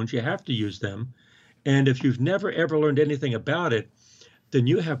smartphones, you have to use them. And if you've never ever learned anything about it, then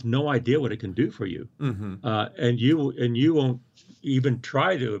you have no idea what it can do for you. Mm-hmm. And you won't even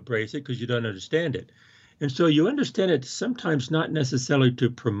try to embrace it because you don't understand it. And so you understand it sometimes not necessarily to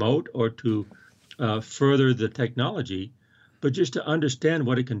promote or to further the technology, but just to understand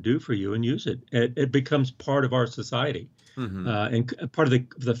what it can do for you and use it. It becomes part of our society, Mm-hmm. And part of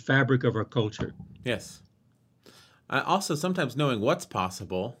the fabric of our culture. Yes. Also, sometimes knowing what's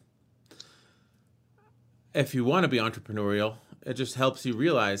possible, if you want to be entrepreneurial, it just helps you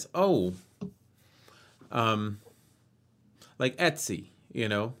realize, like Etsy, you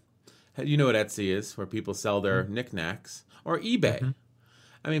know what Etsy is, where people sell their knickknacks, or eBay. Mm-hmm.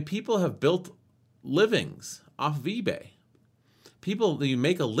 I mean, people have built livings off of eBay. You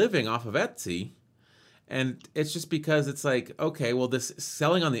make a living off of Etsy, and it's just because it's like, okay, well, this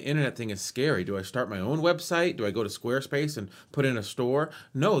selling on the internet thing is scary. Do I start my own website? Do I go to Squarespace and put in a store?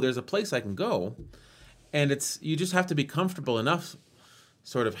 No, there's a place I can go. And you just have to be comfortable enough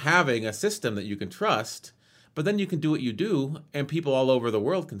sort of having a system that you can trust, but then you can do what you do, and people all over the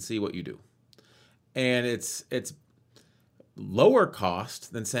world can see what you do. And it's lower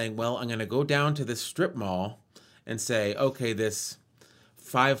cost than saying, well, I'm going to go down to this strip mall and say, okay, this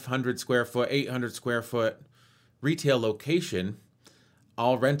 500 square foot, 800 square foot retail location,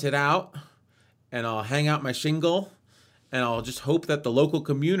 I'll rent it out and I'll hang out my shingle and I'll just hope that the local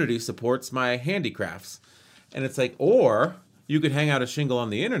community supports my handicrafts. And it's like, or you could hang out a shingle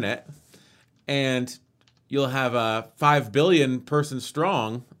on the internet and you'll have a 5 billion person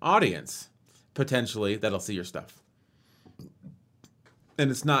strong audience potentially that'll see your stuff.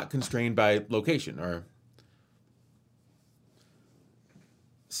 And it's not constrained by location or.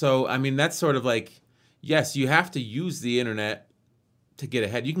 So, I mean, that's sort of like, yes, you have to use the internet to get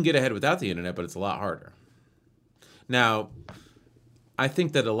ahead. You can get ahead without the internet, but it's a lot harder. Now, I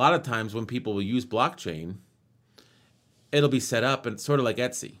think that a lot of times when people will use blockchain, it'll be set up and sort of like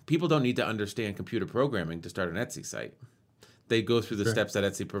Etsy. People don't need to understand computer programming to start an Etsy site. They go through the steps that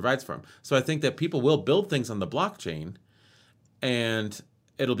Etsy provides for them. So I think that people will build things on the blockchain, and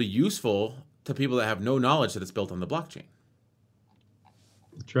it'll be useful to people that have no knowledge that it's built on the blockchain.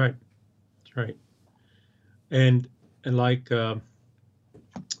 That's right. That's right. And like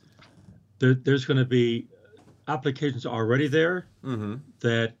there's going to be applications already there Mm-hmm.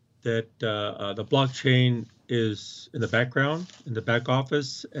 that the blockchain is in the background, in the back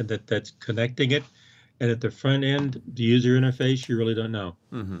office, and that's connecting it. And at the front end, the user interface, you really don't know.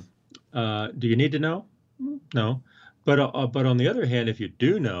 Mm-hmm. Do you need to know? No. But on the other hand, if you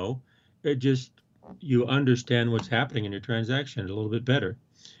do know, you understand what's happening in your transaction a little bit better,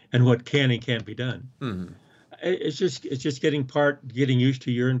 and what can and can't be done. Mm-hmm. It's just getting used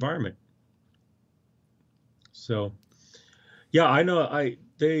to your environment. So, yeah, I know.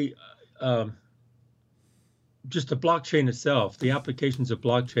 Just the blockchain itself, the applications of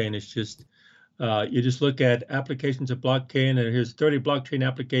blockchain is just. You just look at applications of blockchain, and here's 30 blockchain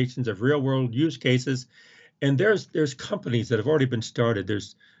applications of real-world use cases, and there's companies that have already been started.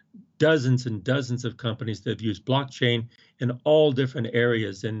 There's dozens and dozens of companies that have used blockchain in all different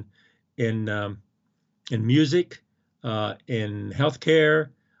areas, in music, in healthcare,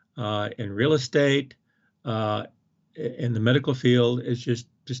 in real estate, in the medical field. It's just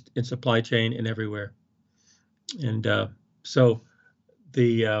in supply chain and everywhere. And so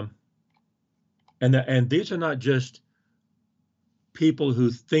the and these are not just people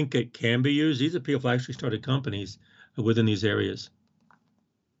who think it can be used. These are people who actually started companies within these areas.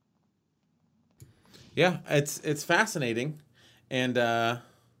 Yeah, it's fascinating, and I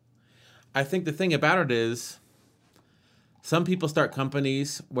think the thing about it is, some people start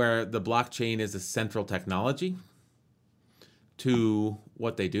companies where the blockchain is a central technology to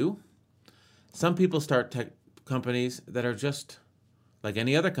what they do. Some people start companies that are just like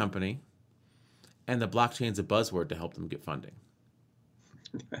any other company, and the blockchain's a buzzword to help them get funding.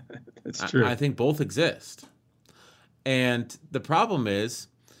 That's true. I think both exist. And the problem is,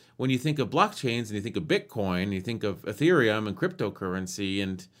 when you think of blockchains and you think of Bitcoin, you think of Ethereum and cryptocurrency,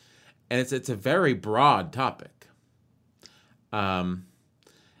 and it's a very broad topic. And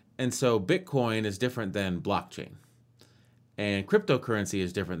so Bitcoin is different than blockchain, and cryptocurrency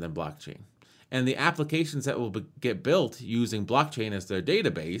is different than blockchain. And the applications that will get built using blockchain as their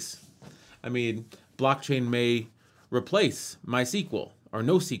database, I mean, blockchain may replace MySQL or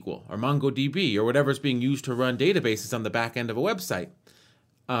NoSQL or MongoDB or whatever's being used to run databases on the back end of a website.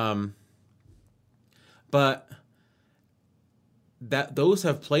 But those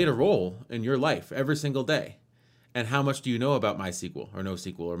have played a role in your life every single day. And how much do you know about MySQL or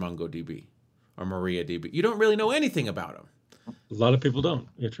NoSQL or MongoDB or MariaDB? You don't really know anything about them. A lot of people don't.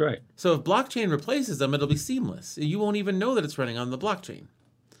 That's right. So if blockchain replaces them, it'll be seamless. You won't even know that it's running on the blockchain.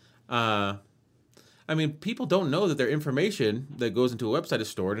 I mean, people don't know that their information that goes into a website is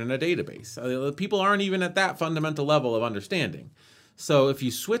stored in a database. People aren't even at that fundamental level of understanding. So if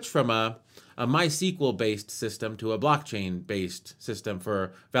you switch from a MySQL-based system to a blockchain-based system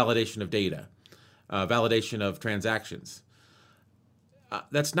for validation of data, validation of transactions,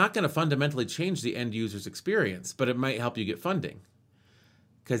 that's not going to fundamentally change the end user's experience, but it might help you get funding.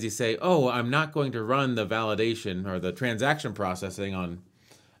 Because you say, oh, I'm not going to run the validation or the transaction processing on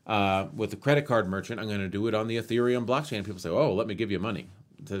with the credit card merchant. I'm going to do it on the Ethereum blockchain. People say, oh, let me give you money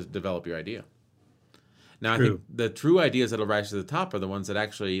to develop your idea. Now, True. I think the true ideas that'll rise to the top are the ones that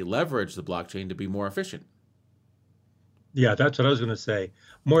actually leverage the blockchain to be more efficient. Yeah, that's what I was going to say.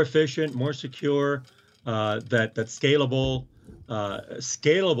 More efficient, more secure, that's scalable,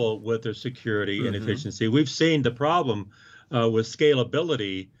 scalable with their security and efficiency. We've seen the problem with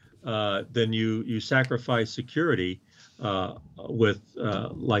scalability. Then you sacrifice security with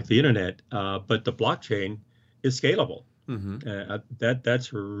like the internet, but the blockchain is scalable.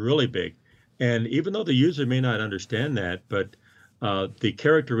 That's really big. And even though the user may not understand that, but the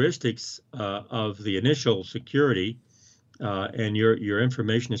characteristics of the initial security and your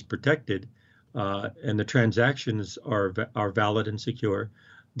information is protected, and the transactions are valid and secure,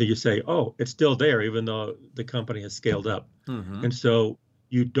 that you say, oh, it's still there, even though the company has scaled up. And so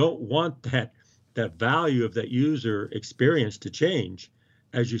you don't want that value of that user experience to change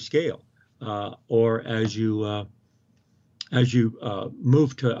as you scale, or as you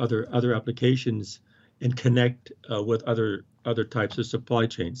move to other applications and connect with other types of supply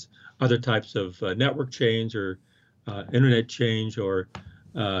chains, other types of network chains or internet chains or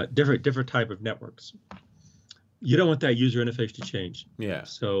different type of networks. You don't want that user interface to change. Yeah.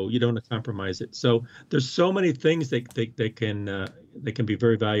 So you don't want to compromise it. So there's so many things that can be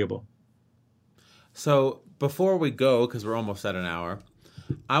very valuable. So before we go, because we're almost at an hour,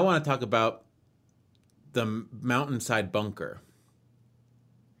 I want to talk about the Mountainside Bunker.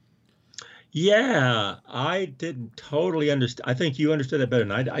 Yeah, I didn't totally understand. I think you understood that better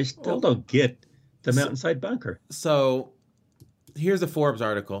than I still don't get the Mountainside Bunker. So here's a Forbes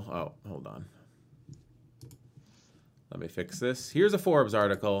article. Oh, hold on. Let me fix this. Here's a Forbes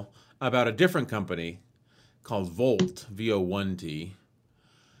article about a different company called Volt, VO1T.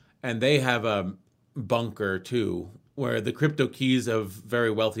 And they have a bunker too, where the crypto keys of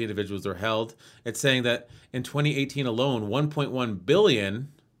very wealthy individuals are held. It's saying that in 2018 alone, 1.1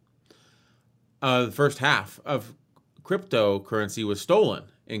 billion, the first half of cryptocurrency was stolen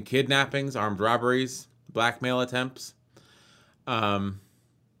in kidnappings, armed robberies, blackmail attempts.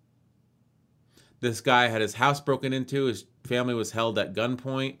 This guy had his house broken into. His family was held at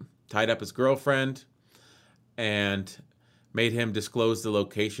gunpoint, tied up his girlfriend, and made him disclose the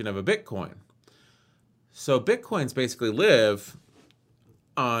location of a Bitcoin. So Bitcoins basically live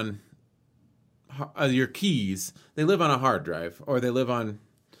on your keys. They live on a hard drive, or they live on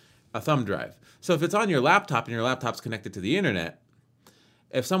a thumb drive. So if it's on your laptop and your laptop's connected to the internet,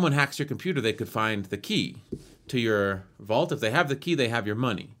 if someone hacks your computer, they could find the key to your vault. If they have the key, they have your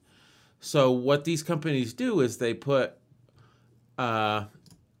money. So what these companies do is they put the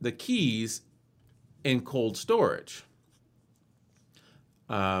keys in cold storage.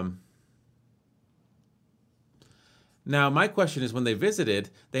 Now, my question is, when they visited,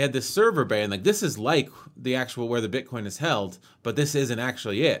 they had this server bay, and like, this is like the actual where the Bitcoin is held, but this isn't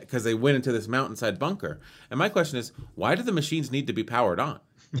actually it, because they went into this mountainside bunker. And my question is, why do the machines need to be powered on?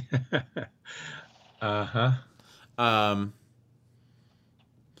 Uh-huh. I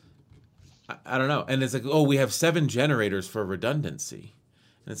don't know. And it's like, oh, we have 7 generators for redundancy.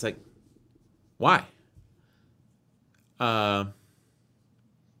 And it's like, why? I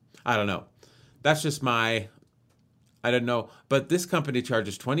don't know. That's just I don't know. But this company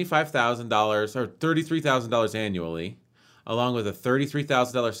charges $25,000 or $33,000 annually, along with a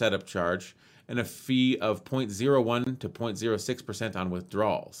 $33,000 setup charge and a fee of 0.01 to 0.06% on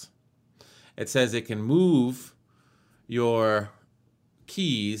withdrawals. It says it can move your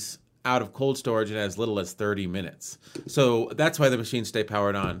keys out of cold storage in as little as 30 minutes. So that's why the machines stay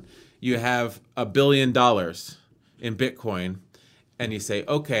powered on. You have $1 billion in Bitcoin, and you say,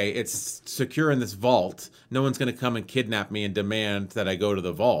 okay, it's secure in this vault. No one's going to come and kidnap me and demand that I go to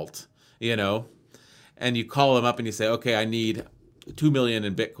the vault, you know? And you call them up and you say, okay, I need 2 million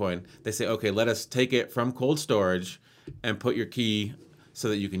in Bitcoin. They say, okay, let us take it from cold storage and put your key so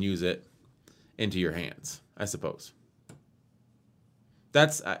that you can use it into your hands, I suppose.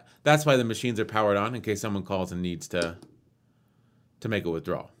 That's why the machines are powered on, in case someone calls and needs to make a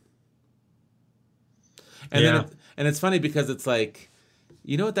withdrawal. And Yeah. then and it's funny because it's like,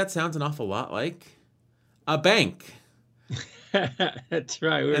 you know what that sounds an awful lot like? A bank. That's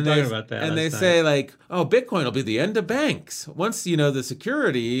right. We were And talking they, about that. and they last say night. like, oh, Bitcoin will be the end of banks. Once, the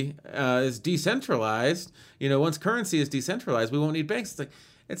security is decentralized, once currency is decentralized, we won't need banks. It's like,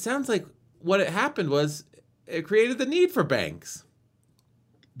 it sounds like what it happened was it created the need for banks.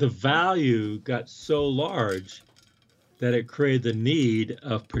 The value got so large that it created the need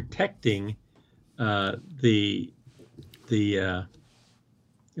of protecting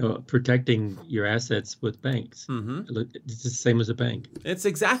protecting your assets with banks. Mm-hmm. It's the same as a bank. It's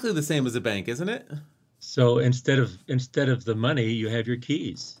exactly the same as a bank, isn't it? So instead of the money, you have your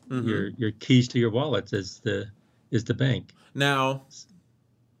keys. Mhm. Your keys to your wallets is the bank. Now,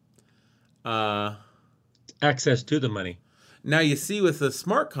 Access to the money. now you see with the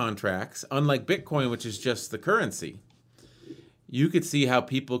smart contracts, unlike Bitcoin, which is just the currency, you could see how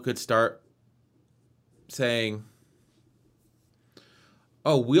people could start saying,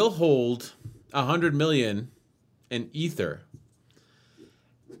 oh, we'll hold 100 million in Ether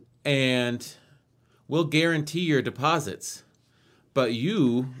and we'll guarantee your deposits, but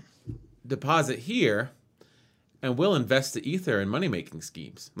you deposit here and we'll invest the Ether in money-making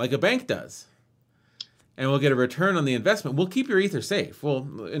schemes like a bank does. And we'll get a return on the investment. We'll keep your Ether safe.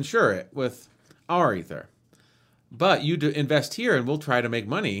 We'll insure it with our Ether. But you invest here and we'll try to make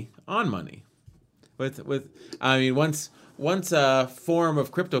money on money. Once a form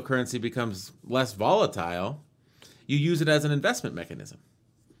of cryptocurrency becomes less volatile, you use it as an investment mechanism.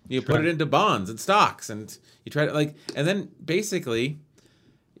 You put it into bonds and stocks, and you try to and then basically,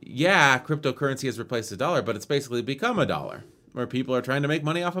 yeah, cryptocurrency has replaced the dollar, but it's basically become a dollar where people are trying to make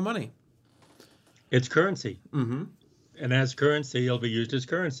money off of money. It's currency. Mm-hmm. And as currency, it'll be used as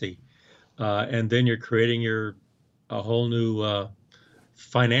currency. And then you're creating a whole new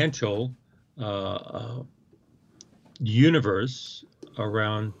financial universe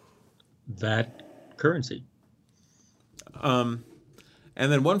around that currency. And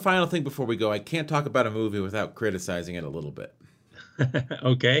then one final thing before we go, I can't talk about a movie without criticizing it a little bit.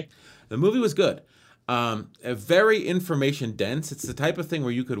 Okay. The movie was good. Very information dense. It's the type of thing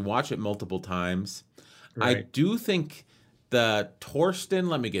where you could watch it multiple times. Right. I do think the Torsten,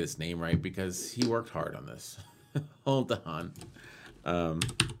 let me get his name right because he worked hard on this. Hold on.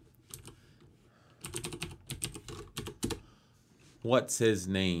 What's his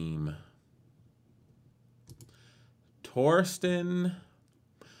name? Torsten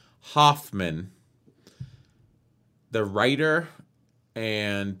Hoffman, the writer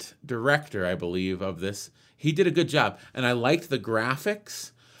and director, I believe, of this. He did a good job, and I liked the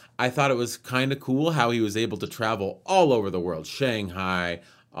graphics. I thought it was kind of cool how he was able to travel all over the world. Shanghai,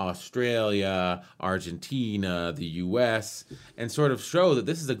 Australia, Argentina, the US, and sort of show that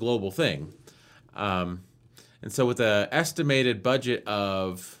this is a global thing. And so with an estimated budget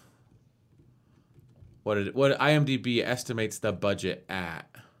of what IMDb estimates the budget at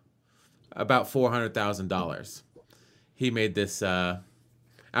about $400,000. He made this hour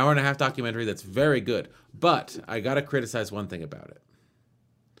and a half documentary that's very good. But I got to criticize one thing about it.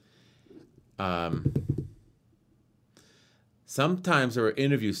 Sometimes there were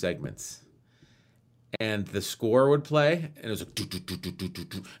interview segments and the score would play and it was like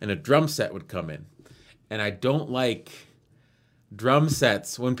and a drum set would come in. And I don't like drum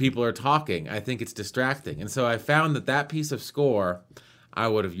sets when people are talking. I think it's distracting. And so I found that piece of score, I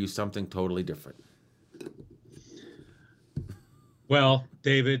would have used something totally different. Well,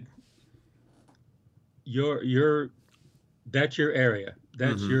 David, that's your area.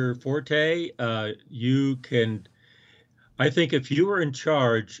 That's your forte. You can. I think if you were in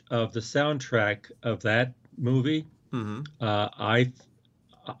charge of the soundtrack of that movie, I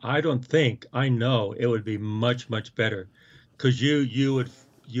don't think I know it would be much better, because you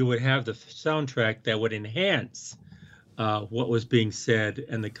would have the soundtrack that would enhance what was being said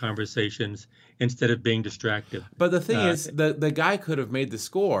and the conversations instead of being distractive. But the thing is, the guy could have made the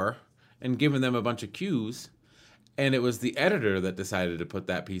score and given them a bunch of cues, and it was the editor that decided to put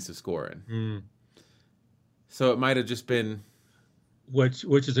that piece of score in. So it might have just been, which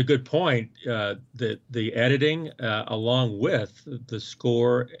is a good point. The editing along with the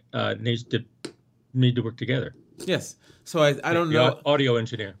score need to work together. Yes. So I don't know. Audio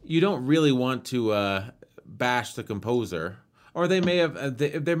engineer. You don't really want to bash the composer, or they may have.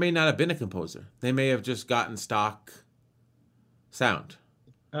 There may not have been a composer. They may have just gotten stock sound.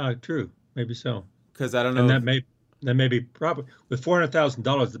 True. Maybe so. Because I don't know. And that may be probably with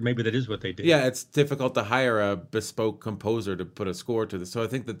 $400,000. Maybe that is what they did. Yeah, it's difficult to hire a bespoke composer to put a score to this. So I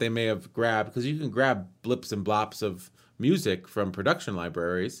think that they may have grabbed, because you can grab blips and blops of music from production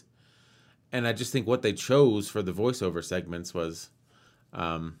libraries, and I just think what they chose for the voiceover segments was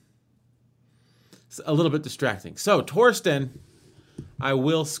a little bit distracting. So Torsten, I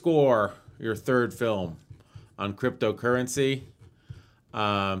will score your third film on cryptocurrency.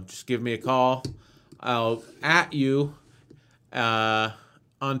 Just give me a call. I'll at you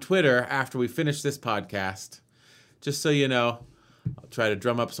on Twitter after we finish this podcast, just so you know. I'll try to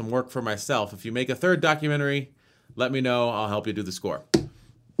drum up some work for myself. If you make a third documentary, let me know. I'll help you do the score.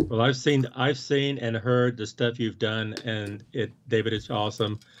 Well, I've seen and heard the stuff you've done, and David, it's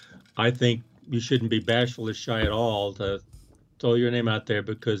awesome. I think you shouldn't be bashful or shy at all to throw your name out there,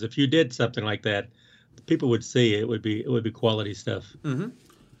 because if you did something like that, people would see it. It would be quality stuff.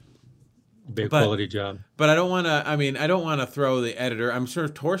 Be a quality job. But I don't want to. I mean, I don't want to throw the editor. I'm sure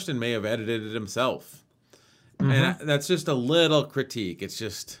Torsten may have edited it himself, and that's just a little critique. It's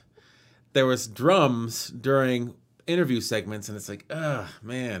just there was drums during interview segments, and it's like,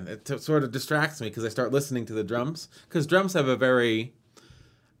 man, it sort of distracts me because I start listening to the drums, because drums have a very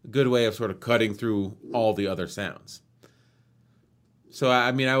good way of sort of cutting through all the other sounds. So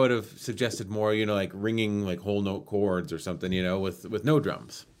I mean, I would have suggested more, like ringing like whole note chords or something, with no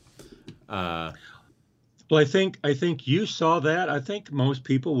drums. Well, I think you saw that. I think most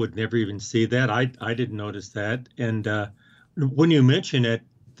people would never even see that. I didn't notice that. And when you mention it,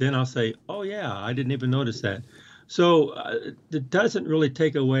 then I'll say, oh yeah, I didn't even notice that. So it doesn't really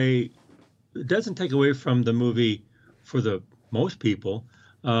take away. It doesn't take away from the movie for the most people.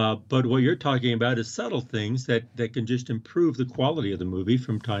 But what you're talking about is subtle things that can just improve the quality of the movie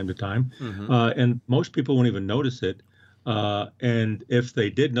from time to time. And most people won't even notice it. And if they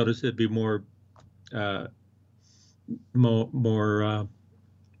did notice it, it'd be more, it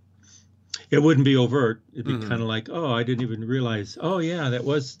wouldn't be overt. It'd be kind of like, oh, I didn't even realize. Oh yeah, that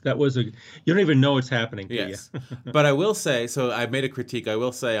was you don't even know it's happening to you. But I will say, so I made a critique. I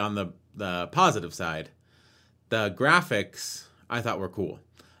will say on the positive side, the graphics I thought were cool.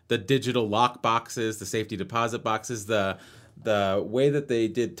 The digital lock boxes, the safety deposit boxes, the way that they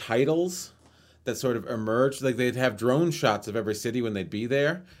did titles that sort of emerged, like they'd have drone shots of every city when they'd be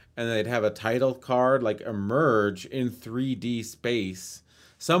there, and they'd have a title card like emerge in 3D space.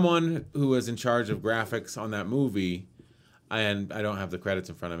 Someone who was in charge of graphics on that movie, and I don't have the credits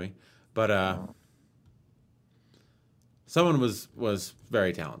in front of me, but someone was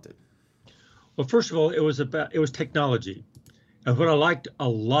very talented. Well, first of all, it was technology. And what I liked a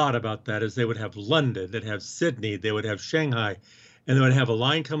lot about that is they would have London, they'd have Sydney, they would have Shanghai, and they would have a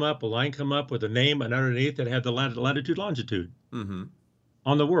line come up with a name, and underneath it had the latitude, longitude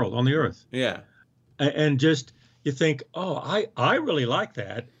on the world, on the Earth. Yeah. And just, you think, oh, I really like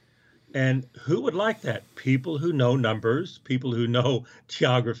that. And who would like that? People who know numbers, people who know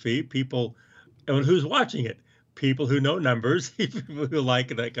geography, people, and who's watching it? People who know numbers, people who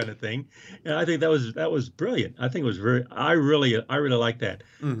like that kind of thing. And I think that was brilliant. I think it was I really like that,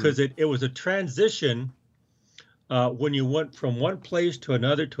 because it was a transition when you went from one place to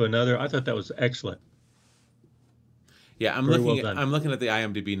another. I thought that was excellent. Yeah, I'm looking at the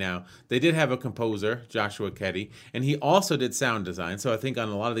IMDb now. They did have a composer, Joshua Keddy, and he also did sound design. So I think on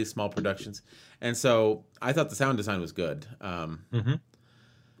a lot of these small productions, and so I thought the sound design was good.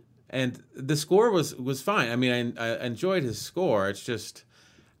 And the score was fine. I mean, I enjoyed his score. It's just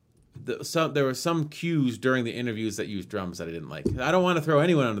there were some cues during the interviews that used drums that I didn't like. I don't want to throw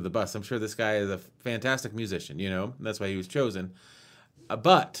anyone under the bus. I'm sure this guy is a fantastic musician, you know, that's why he was chosen.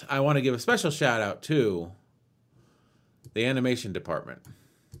 But I want to give a special shout out to the animation department.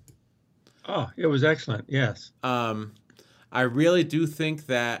 Oh, it was excellent. Yes. I really do think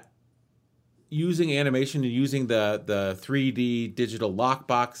that using animation and using the 3D digital lock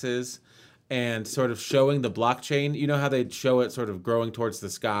boxes and sort of showing the blockchain, you know how they'd show it sort of growing towards the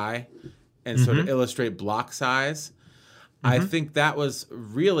sky and sort of illustrate block size? I think that was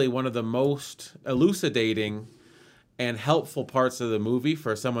really one of the most elucidating and helpful parts of the movie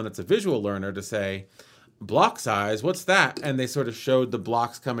for someone that's a visual learner to say, block size, what's that? And they sort of showed the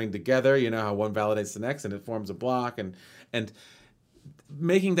blocks coming together, you know how one validates the next and it forms a block, and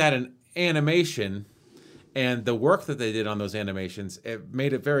making that an animation and the work that they did on those animations, it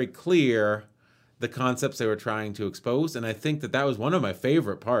made it very clear the concepts they were trying to expose, and I think that was one of my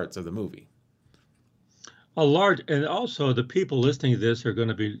favorite parts of the movie. And also the people listening to this are going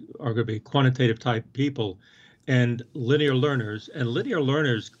to be quantitative type people and linear learners, and linear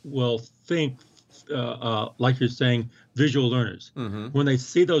learners will think like you're saying, visual learners. When they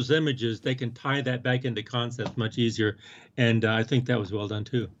see those images, they can tie that back into concepts much easier, and I think that was well done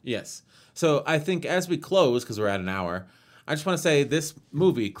too. Yes. So I think as we close, because we're at an hour, I just want to say this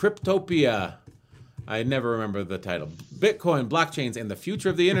movie, Cryptopia, I never remember the title, Bitcoin, Blockchains, and the Future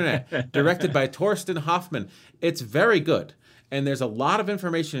of the Internet, directed by Thorsten Hoffmann. It's very good. And there's a lot of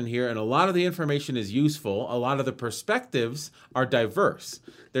information in here, and a lot of the information is useful. A lot of the perspectives are diverse.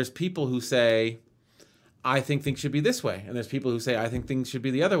 There's people who say, I think things should be this way. And there's people who say, I think things should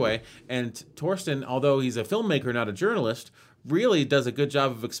be the other way. And Thorsten, although he's a filmmaker, not a journalist, really does a good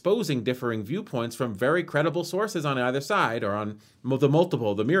job of exposing differing viewpoints from very credible sources on either side, or on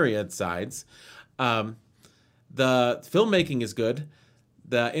the myriad sides. The filmmaking is good.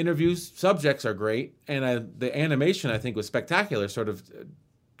 The interviews subjects are great, and the animation I think was spectacular, sort of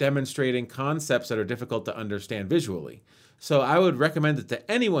demonstrating concepts that are difficult to understand visually. So I would recommend it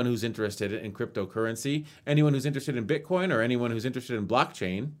to anyone who's interested in cryptocurrency, anyone who's interested in Bitcoin, or anyone who's interested in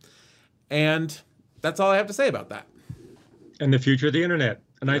blockchain. And that's all I have to say about that. And the future of the internet.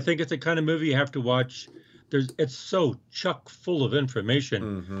 And I think it's a kind of movie you have to watch. It's so chock full of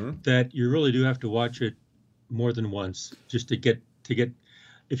information that you really do have to watch it more than once just to get.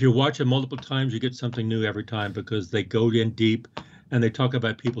 If you watch it multiple times, you get something new every time, because they go in deep and they talk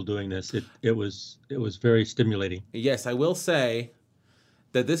about people doing this. It was very stimulating. Yes, I will say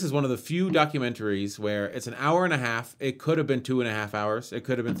that this is one of the few documentaries where it's an hour and a half. It could have been 2.5 hours. It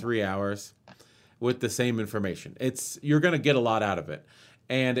could have been 3 hours with the same information. You're going to get a lot out of it.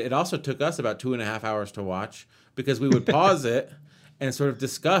 And it also took us about 2.5 hours to watch, because we would pause it and sort of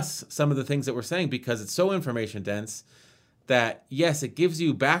discuss some of the things that we're saying, because it's so information dense that, yes, it gives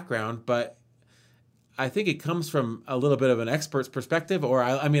you background, but I think it comes from a little bit of an expert's perspective. Or,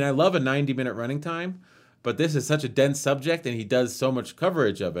 I mean, I love a 90-minute running time, but this is such a dense subject, and he does so much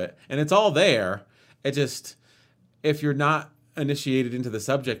coverage of it, and it's all there. It just, if you're not initiated into the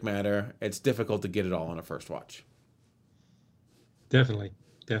subject matter, it's difficult to get it all on a first watch. Definitely.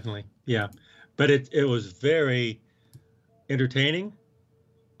 Yeah. But it was very entertaining.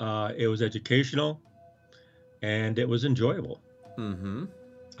 It was educational, and it was enjoyable.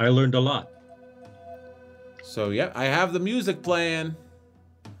 I learned a lot. So, yeah, I have the music playing.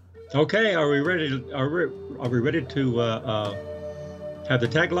 Okay, are we ready to have the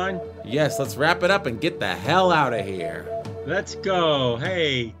tagline? Yes, let's wrap it up and get the hell out of here. Let's go.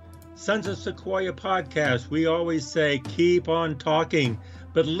 Hey, Sons of Sequoia podcast, we always say keep on talking,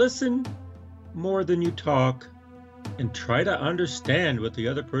 but listen more than you talk, and try to understand what the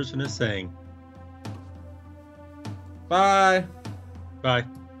other person is saying. Bye. Bye.